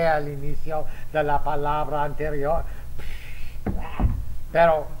siguiente, al inicio de la palabra anterior.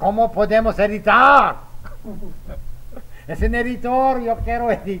 Pero, ¿cómo podemos editar? Es un editor, yo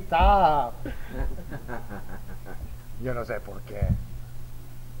quiero editar. Yo no sé por qué.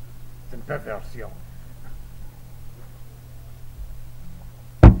 Es una perversión.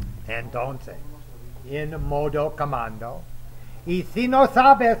 Entonces, en modo comando. Y si no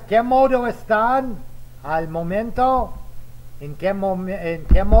sabes qué modo están al momento, en qué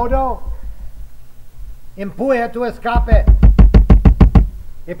modo, empuje tu escape.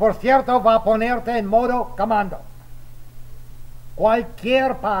 Y por cierto, va a ponerte en modo comando.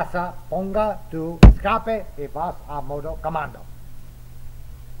 Cualquier pasa, ponga tu escape y vas a modo comando.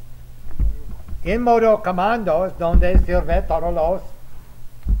 En modo comando es donde sirven todos los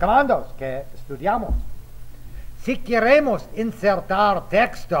comandos que estudiamos. Si queremos insertar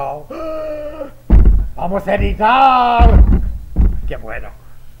texto, vamos a editar. ¡Qué bueno!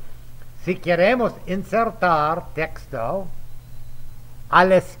 Si queremos insertar texto, a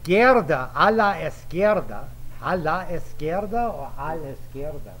la izquierda o a la izquierda. ¿A la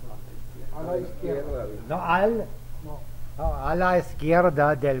izquierda? No, a la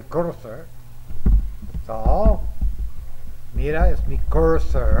izquierda del cursor. So, mira, es mi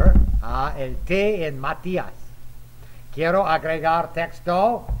cursor. El T en Matías. Quiero agregar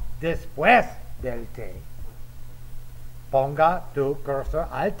texto después del T. Ponga tu cursor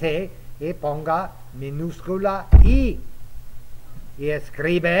al T y ponga minúscula I. Y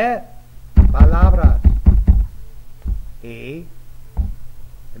escribe palabras. Y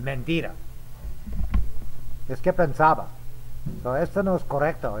mentira. Es que pensaba. Esto no es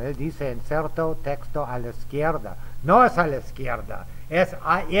correcto. Él dice inserto texto a la izquierda. No es a la izquierda. Es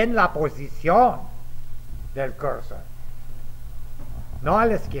en la posición del cursor. No a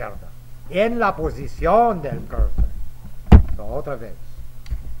la izquierda. En la posición del cursor. Otra vez.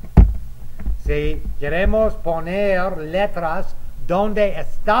 Si queremos poner letras donde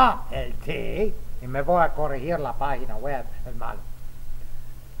está el T, y me voy a corregir la página web, es malo.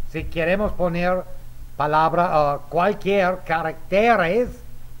 Si queremos poner cualquier caracteres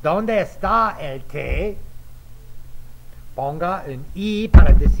donde está el T, ponga un I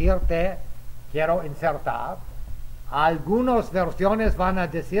para decirte quiero insertar. Algunas versiones van a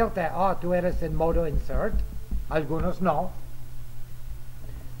decirte, tú eres en modo insert, algunos no.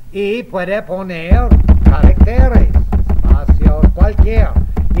 Y puede poner caracteres, espacios, cualquier.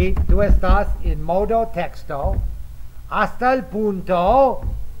 Y tú estás en modo texto hasta el punto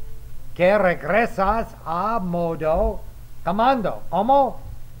que regresas a modo comando. ¿Cómo?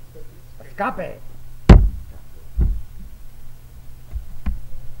 Escape.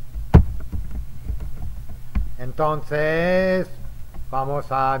 Entonces, vamos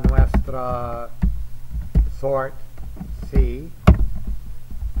a nuestra sort C.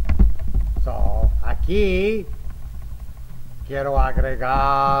 So, aquí quiero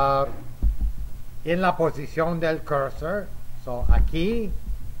agregar en la posición del cursor. So, aquí.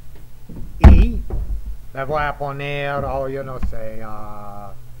 Y me voy a poner, yo no sé,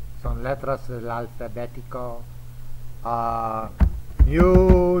 son letras del alfabético.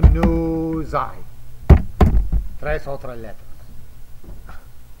 Mu, Nu, Zai. 3 otras letras.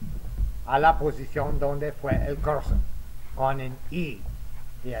 A la posición donde fue el cursor. Con un I.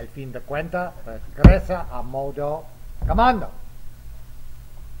 Y al fin de cuentas regresa a modo comando.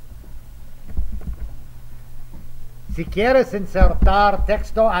 Si quieres insertar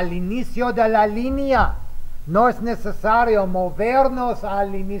texto al inicio de la línea, no es necesario movernos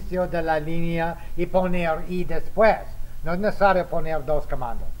al inicio de la línea y poner I después. No es necesario poner dos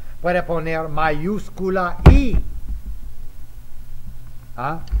comandos. Puede poner mayúscula I.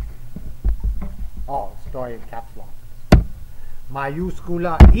 ¿Ah? Oh, estoy en caps lock.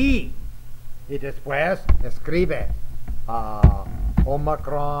 Mayúscula I. Y después escribe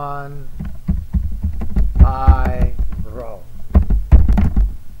Omicron I row.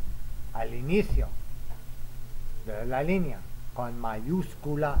 Al inicio de la línea con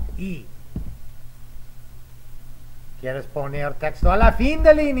mayúscula I. ¿Quieres poner texto a la fin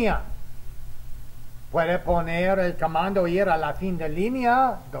de línea? Puede poner el comando ir a la fin de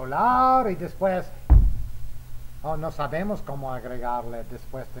línea, $, y después, no sabemos cómo agregarle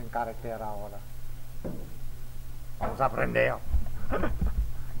después de un carácter ahora. Vamos a aprender.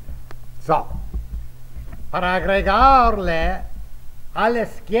 Para agregarle a la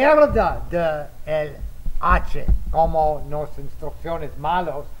izquierda del H, como las instrucciones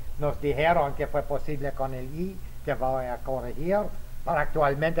malos nos dijeron que fue posible con el I, que voy a corregir, para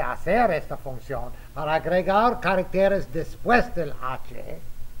actualmente hacer esta función, para agregar caracteres después del H,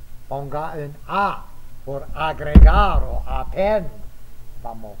 ponga un A por agregar o append.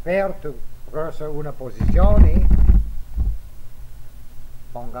 Vamos a mover tu cursor una posición y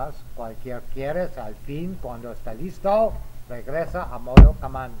pongas cualquier quieres al fin. Cuando está listo, regresa a modo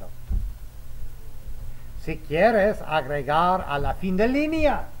comando. Si quieres agregar a la fin de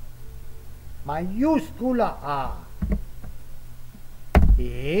línea, mayúscula A.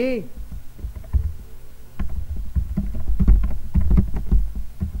 Y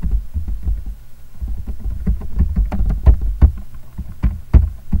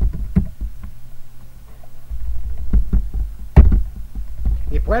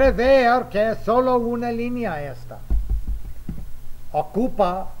puedes ver que es solo una línea esta.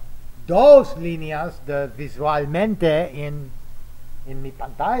 Ocupa dos líneas visualmente en mi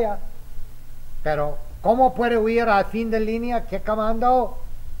pantalla. Pero, ¿cómo puedo ir al fin de línea? ¿Qué comando?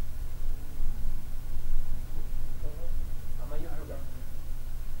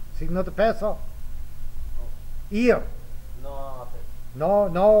 Signo de peso. Ir.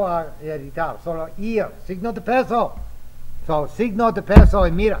 No a editar, solo ir. Signo de peso. Signo de peso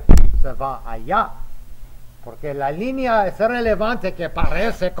y mira, se va allá. Porque la línea es relevante que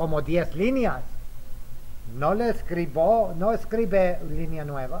parece como 10 líneas. No escribe línea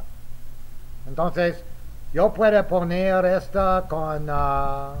nueva. Entonces, yo puedo poner esta con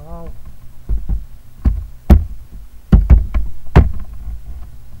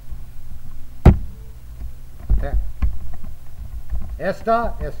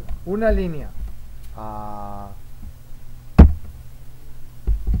esta es una línea.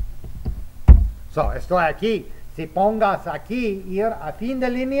 Estoy aquí. Si pongas aquí, ir a fin de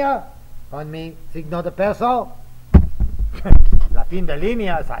línea con mi signo de peso, la fin de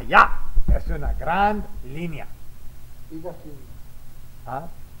línea es allá. Es una gran línea. ¿Ah?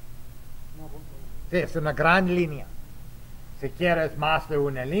 Sí, es una gran línea. Si quieres más de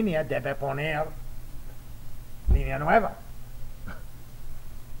una línea, debe poner línea nueva.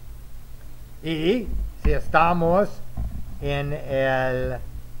 Y si estamos en el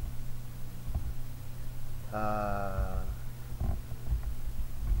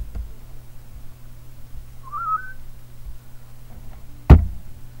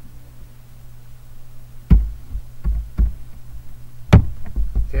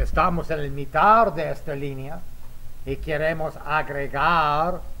si estamos en el mitad de esta línea y queremos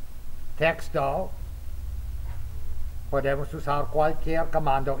agregar texto, podemos usar cualquier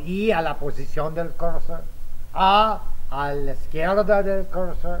comando. I a la posición del cursor, A la izquierda del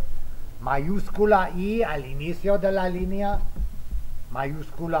cursor, mayúscula I al inicio de la línea,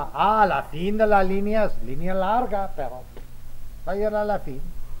 mayúscula A a la fin de la línea. Es línea larga, pero va a ir a la fin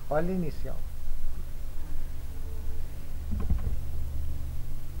o al inicio.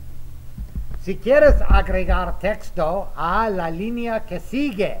 Si quieres agregar texto a la línea que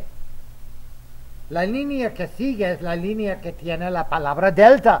sigue, la línea que sigue es la línea que tiene la palabra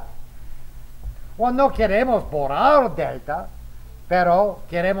delta. O no queremos borrar delta, pero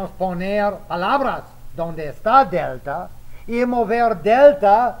queremos poner palabras donde está delta y mover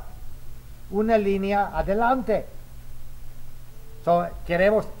delta una línea adelante.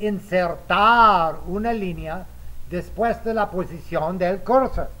 Queremos insertar una línea después de la posición del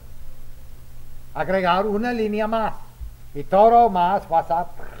cursor. Agregar una línea más y todo más vas a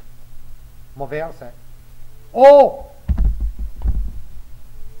moverse. O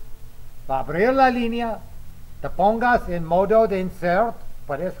va a abrir la línea, te pongas en modo de insert,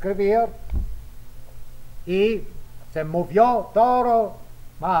 puedes escribir y se movió todo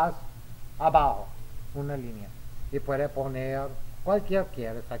más abajo, una línea. Y puede poner cualquier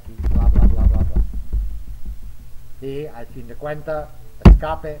quieres aquí, bla, bla, bla, bla, bla. Y al fin de cuentas,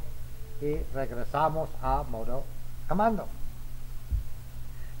 escape y regresamos a modo comando.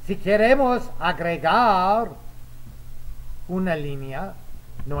 Si queremos agregar una línea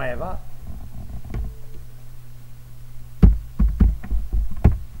nueva,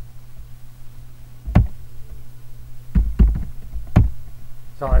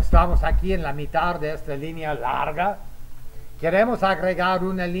 estamos aquí en la mitad de esta línea larga. Queremos agregar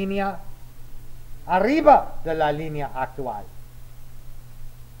una línea arriba de la línea actual.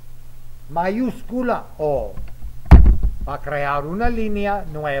 Mayúscula O. Va a crear una línea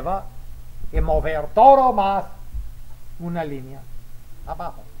nueva y mover todo más una línea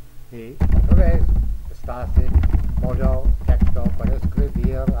abajo. Y otra vez estás en modo texto para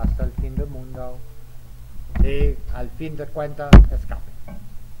escribir hasta el fin del mundo. Y al fin de cuentas, escape.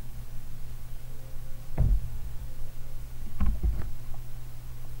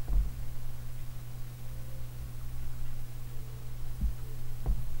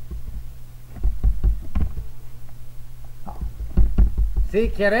 Si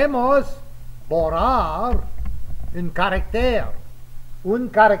queremos borrar un carácter,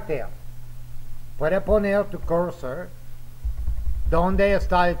 puedes poner tu cursor donde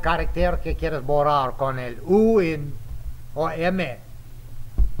está el carácter que quieres borrar con el U o M.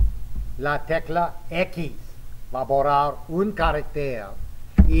 La tecla X va a borrar un carácter.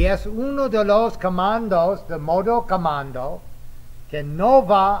 Y es uno de los comandos de modo comando que no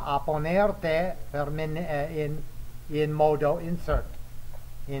va a ponerte en modo insert,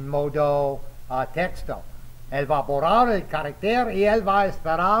 en modo texto. Él va a borrar el carácter y él va a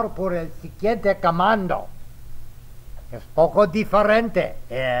esperar por el siguiente comando. Es poco diferente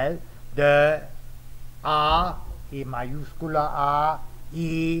el de A y mayúscula A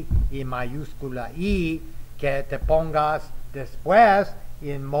y mayúscula I que te pongas después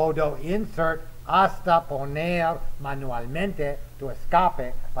en modo insert hasta poner manualmente tu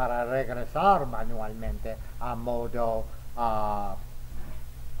escape para regresar manualmente a modo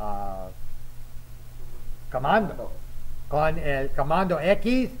comando. Con el comando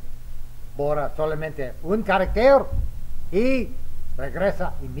X borra solamente un carácter y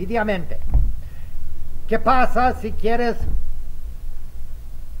regresa inmediatamente. ¿Qué pasa si quieres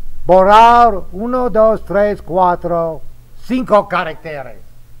borrar 1, 2, 3, 4, 5 caracteres?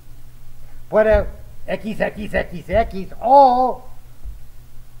 Puede XXXX o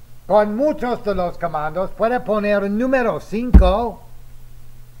con muchos de los comandos puede poner el número 5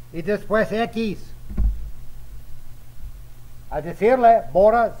 y después X. A decirle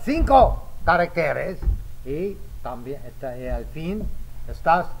borra 5 caracteres y también al fin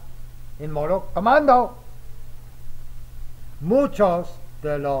estás en modo comando. Muchos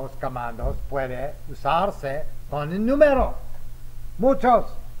de los comandos pueden usarse con el número. Muchos.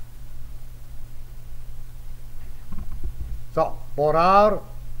 Borrar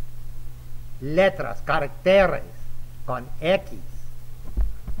letras, caracteres con X.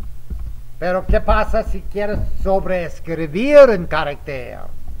 Pero ¿qué pasa si quieres sobreescribir un carácter?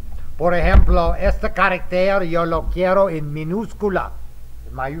 Por ejemplo, este carácter yo lo quiero en minúscula.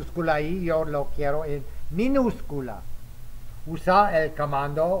 Mayúscula I yo lo quiero en minúscula. Usa el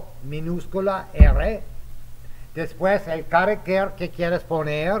comando minúscula R. Después el carácter que quieres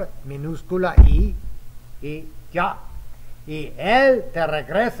poner, minúscula I. Y ya. Y él te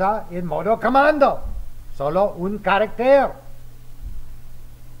regresa en modo comando. Solo un carácter.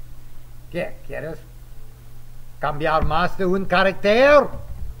 ¿Qué? ¿Quieres cambiar más de un carácter?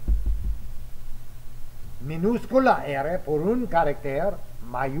 Minúscula R por un carácter,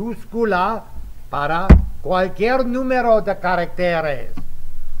 mayúscula para cualquier número de caracteres.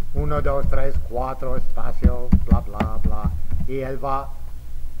 1, 2, 3, 4, espacio, bla, bla, bla. Y él va a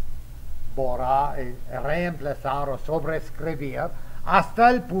borrar, reemplazar o sobreescribir hasta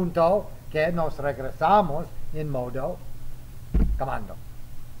el punto que nos regresamos en modo comando.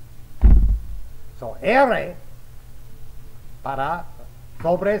 R para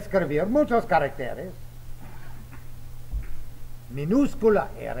sobreescribir muchos caracteres. Minúscula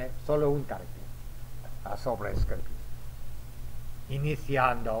R, solo un carácter a sobreescribir.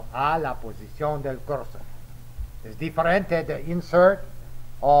 Iniciando a la posición del cursor. Es diferente de insert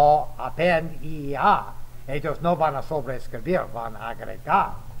o append y A. Ellos no van a sobreescribir, van a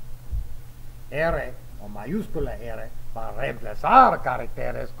agregar. R o mayúscula R va a reemplazar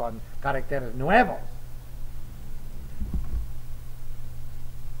caracteres con caracteres nuevos.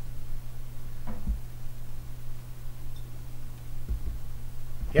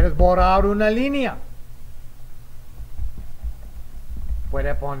 ¿Quieres borrar una línea?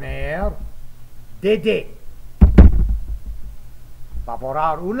 puede poner DD. Va a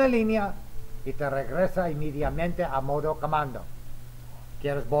borrar una línea y te regresa inmediatamente a modo comando.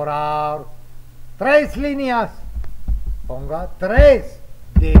 ¿Quieres borrar 3 líneas? Ponga 3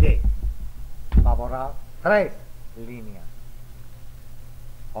 DD. Va a borrar 3 líneas.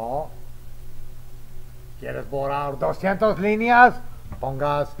 O ¿quieres borrar 200 líneas?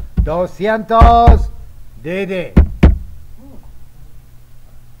 Pongas 200 DD.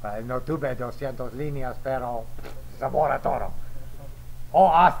 No tuve 200 líneas, pero se borra todo.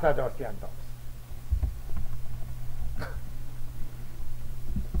 O hasta 200.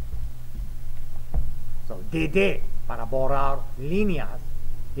 So, DD para borrar líneas.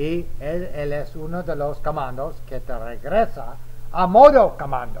 Y él es uno de los comandos que te regresa a modo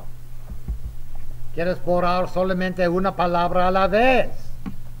comando. ¿Quieres borrar solamente una palabra a la vez?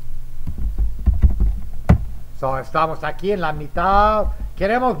 So, estamos aquí en la mitad.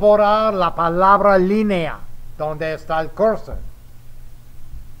 Queremos borrar la palabra línea, donde está el cursor.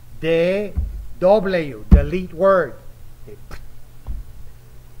 DW, delete word.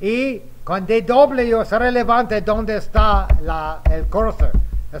 Y con DW es relevante donde está el cursor.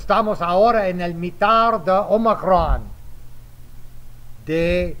 Estamos ahora en el mitad de Omicron.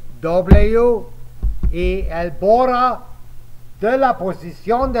 DW y el borra de la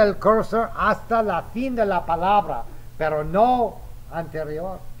posición del cursor hasta la fin de la palabra, pero no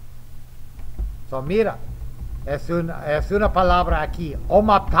anterior. So, mira, es una palabra aquí,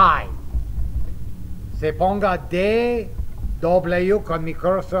 Omaptai. Se ponga DW con mi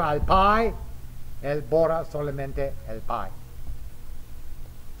cursor al pi, él borra solamente el pi.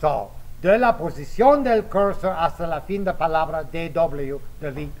 So, de la posición del cursor hasta la fin de palabra DW,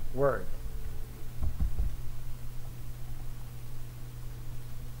 delete word.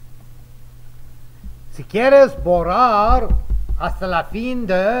 Si quieres borrar hasta la fin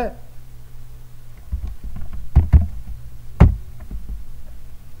de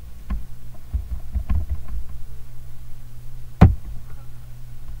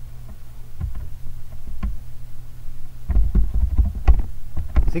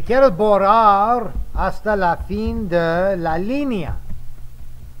hasta la fin de la línea.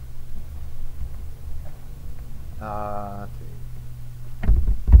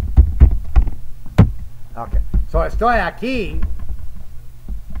 Ok, so estoy aquí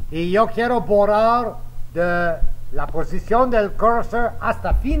y yo quiero borrar de la posición del cursor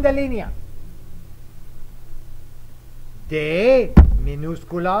hasta fin de línea. D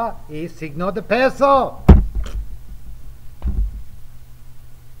minúscula y signo de peso.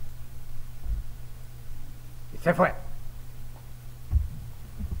 Y se fue.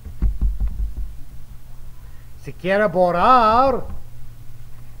 Si quiero borrar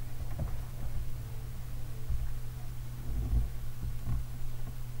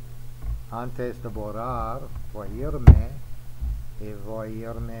antes de borrar, voy a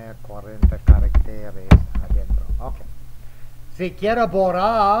irme 40 caracteres adentro. Ok. Si quiero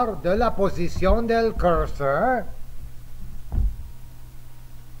borrar de la posición del cursor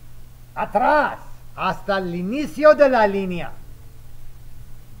atrás hasta el inicio de la línea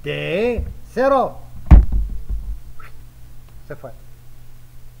de 0. Se fue.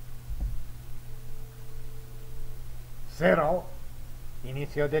 0,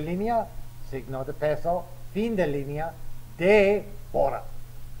 inicio de línea, signo de peso, fin de línea, de borra.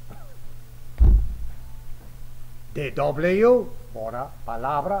 DW, borra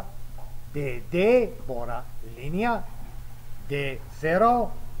palabra, DD, borra línea, D0,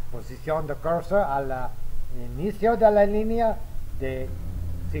 posición de cursor al inicio de la línea, de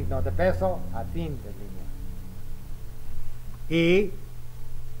signo de peso a fin de línea. Y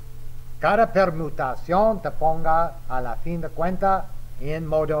cada permutación te ponga a la fin de cuenta en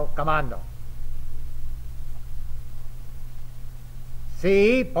modo comando.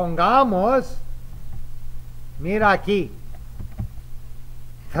 Si pongamos, mira aquí,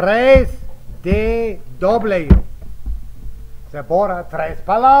 3DW, se borra 3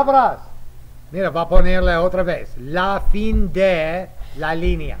 palabras. Mira, va a ponerle otra vez, la fin de la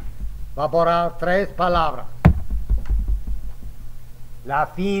línea, va a borrar 3 palabras. La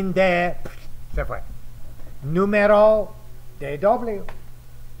fin de, se fue. Número DW,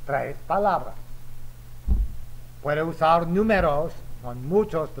 3 palabras. Puede usar números con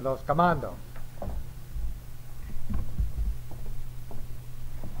muchos de los comandos.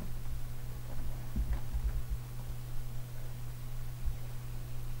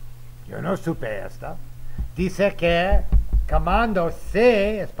 Yo no supe esta. Dice que comando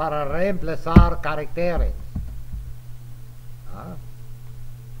C es para reemplazar caracteres.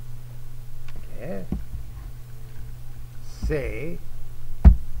 C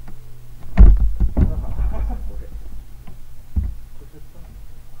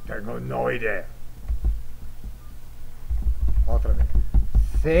Tengo no idea. Otra vez.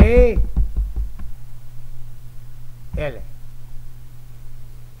 C, L.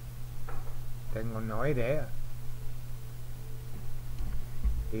 Tengo no idea.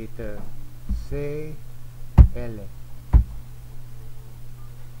 Y C, L.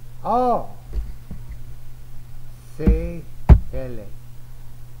 Oh. C, L.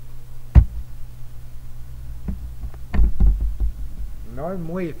 No es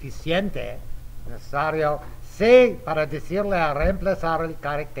muy eficiente. Necesario C para decirle a reemplazar el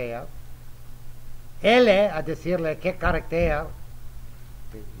carácter. L a decirle qué carácter.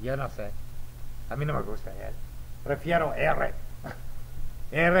 Yo no sé. A mí no me gusta L. Prefiero R.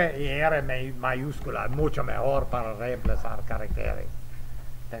 R y R mayúscula es mucho mejor para reemplazar caracteres.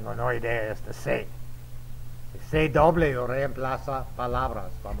 Tengo no idea de C. CW reemplaza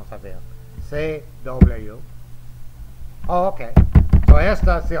palabras. Vamos a ver. CW. Oh, ok. So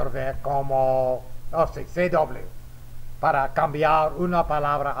esta sirve como, sí, CW, para cambiar una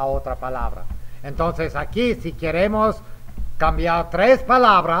palabra a otra palabra. Entonces aquí, si queremos cambiar 3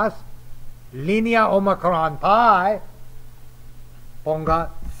 palabras, línea Omicron Pi,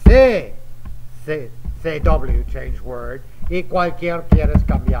 ponga CW, change word, y cualquier quieres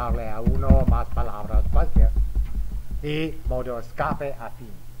cambiarle a 1 o más palabras, cualquier. Y modo escape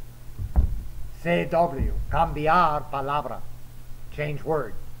afín. CW, cambiar palabra, change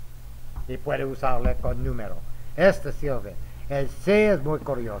word, y puede usarle con número. Este sirve. El C es muy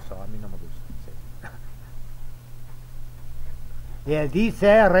curioso, a mí no me gusta. Y él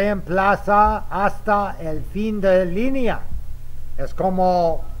dice reemplaza hasta el fin de línea. Es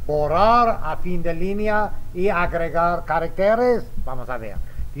como borrar a fin de línea y agregar caracteres. Vamos a ver.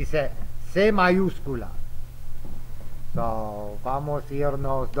 Dice C mayúscula. So, vamos a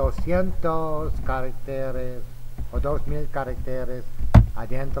irnos 200 caracteres o 2000 caracteres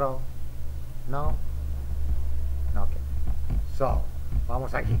adentro. No. Ok. So,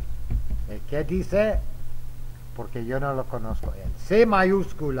 vamos aquí. ¿Qué dice? Porque yo no lo conozco. El C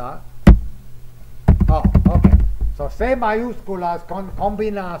mayúscula. Oh, ok. So, C mayúscula es con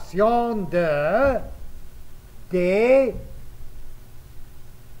combinación de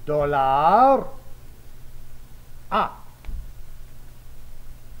dólar A.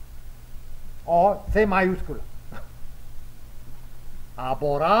 O C mayúscula. A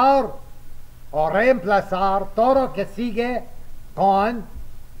borrar o reemplazar todo que sigue con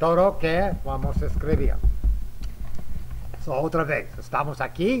todo que vamos a escribir. So, otra vez, estamos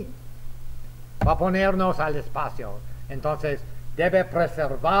aquí, va a ponernos al espacio. Entonces, debe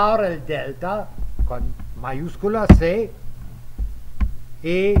preservar el delta con mayúscula C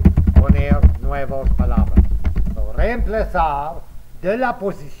y poner nuevas palabras. So, reemplazar de la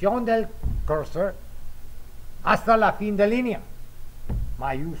posición del cursor hasta la fin de línea.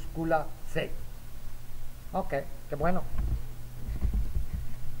 Mayúscula C. Ok, qué bueno.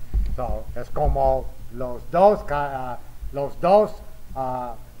 So, es como los dos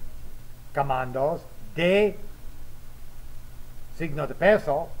comandos de signo de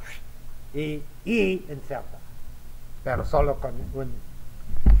peso y inserta, pero solo con un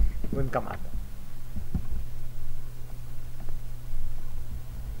comando.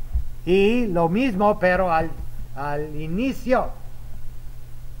 Y lo mismo, pero al inicio.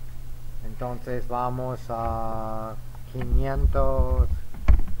 Entonces vamos a 500. Ok.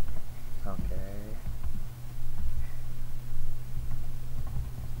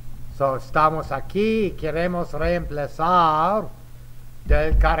 So, estamos aquí y queremos reemplazar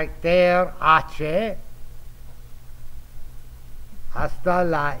del carácter H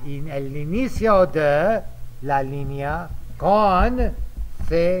hasta el inicio de la línea con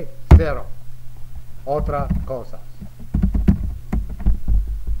C0. Otra cosa.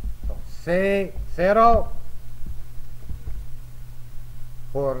 So, C0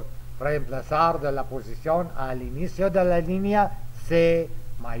 por reemplazar de la posición al inicio de la línea C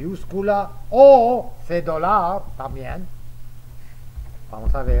mayúscula o C dólar también.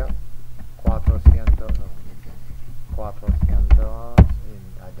 Vamos a ver. 400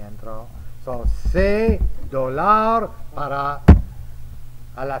 adentro. So, C dólar para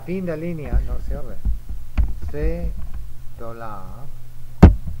a la fin de línea no sirve. C dólar.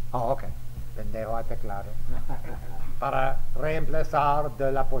 Oh, ok. Pendejo a teclado. Para reemplazar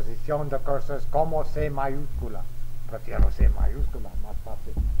de la posición de cursores como C mayúscula. Prefiero C mayúscula, más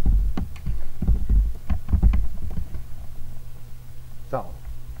fácil. So,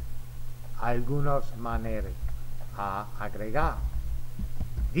 algunas maneras a agregar.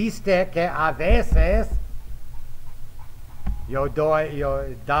 Viste que a veces yo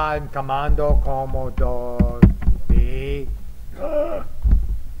da un comando como 2 y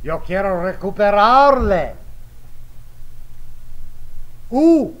Yo quiero recuperarle.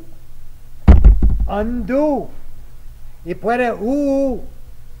 Undo. Y puede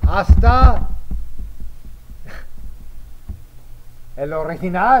hasta el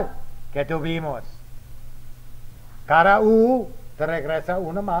original que tuvimos. Cada te regresa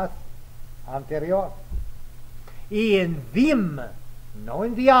uno más anterior. Y en Vim, no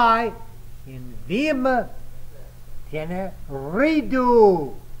en VI, en Vim tiene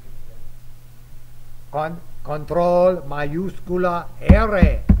redo. Con control mayúscula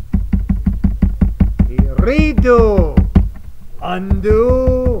R. Y redo.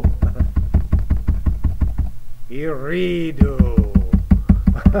 Undo. Y redo.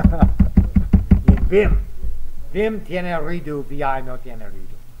 Y en Vim. Vim tiene redo, VI no tiene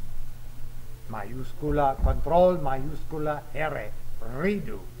redo. Mayúscula, control, mayúscula, R,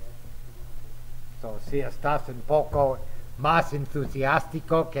 redo. So, si estás un poco más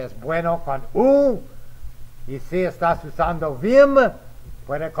entusiástico, que es bueno con y si estás usando Vim,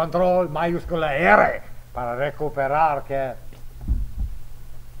 puede control, mayúscula, R, para recuperar que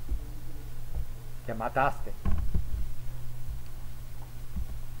mataste.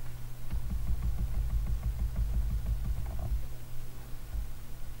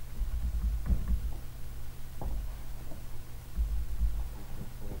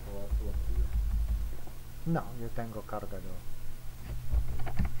 No, yo tengo cargador.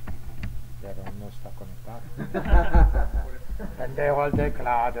 Pero no está conectado. Pendejo el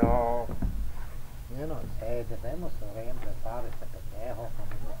teclado. Yo no sé, debemos reemplazar este pendejo con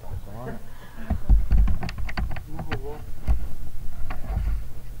una persona.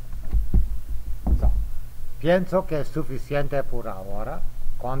 So, pienso que es suficiente por ahora.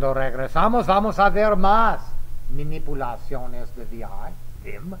 Cuando regresamos vamos a ver más manipulaciones de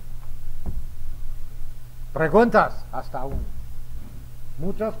Vim. Preguntas hasta aún.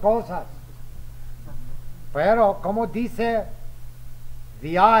 Muchas cosas. Pero como dice,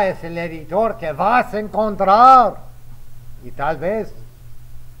 VI es el editor que vas a encontrar. Y tal vez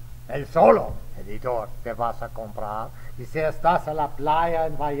el solo editor que vas a comprar. Y si estás a la playa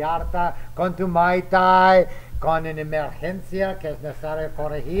en Vallarta con tu Mai Tai, con una emergencia que es necesario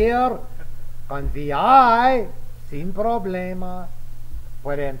corregir, con VI, sin problema,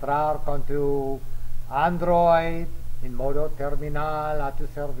 puede entrar con tu Android en modo terminal a tu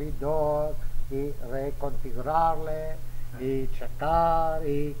servidor y reconfigurarle y checar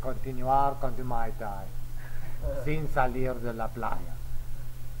y continuar con tu Mai Tai sin salir de la playa.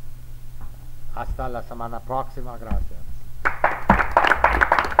 Hasta la semana próxima, gracias.